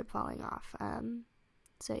friendship falling off.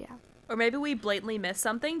 So yeah. Or maybe we blatantly missed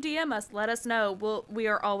something. DM us, let us know. We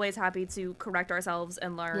are always happy to correct ourselves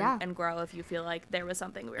and learn and grow if you feel like there was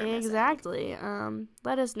something we were missing. Exactly.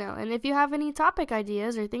 Let us know. And if you have any topic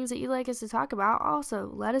ideas or things that you'd like us to talk about,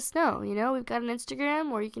 also let us know. We've got an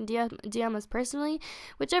Instagram, or you can DM us personally,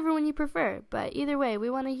 whichever one you prefer. But either way, we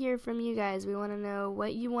want to hear from you guys. We want to know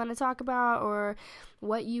what you want to talk about or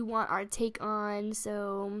what you want our take on.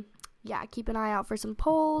 So yeah, keep an eye out for some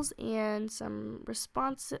polls and some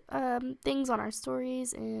response things on our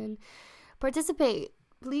stories, and participate,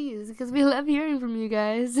 please, because we love hearing from you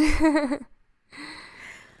guys. All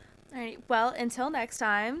right, well, until next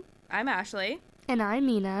time, I'm Ashley. And I'm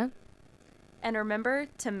Mina. And remember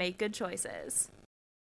to make good choices.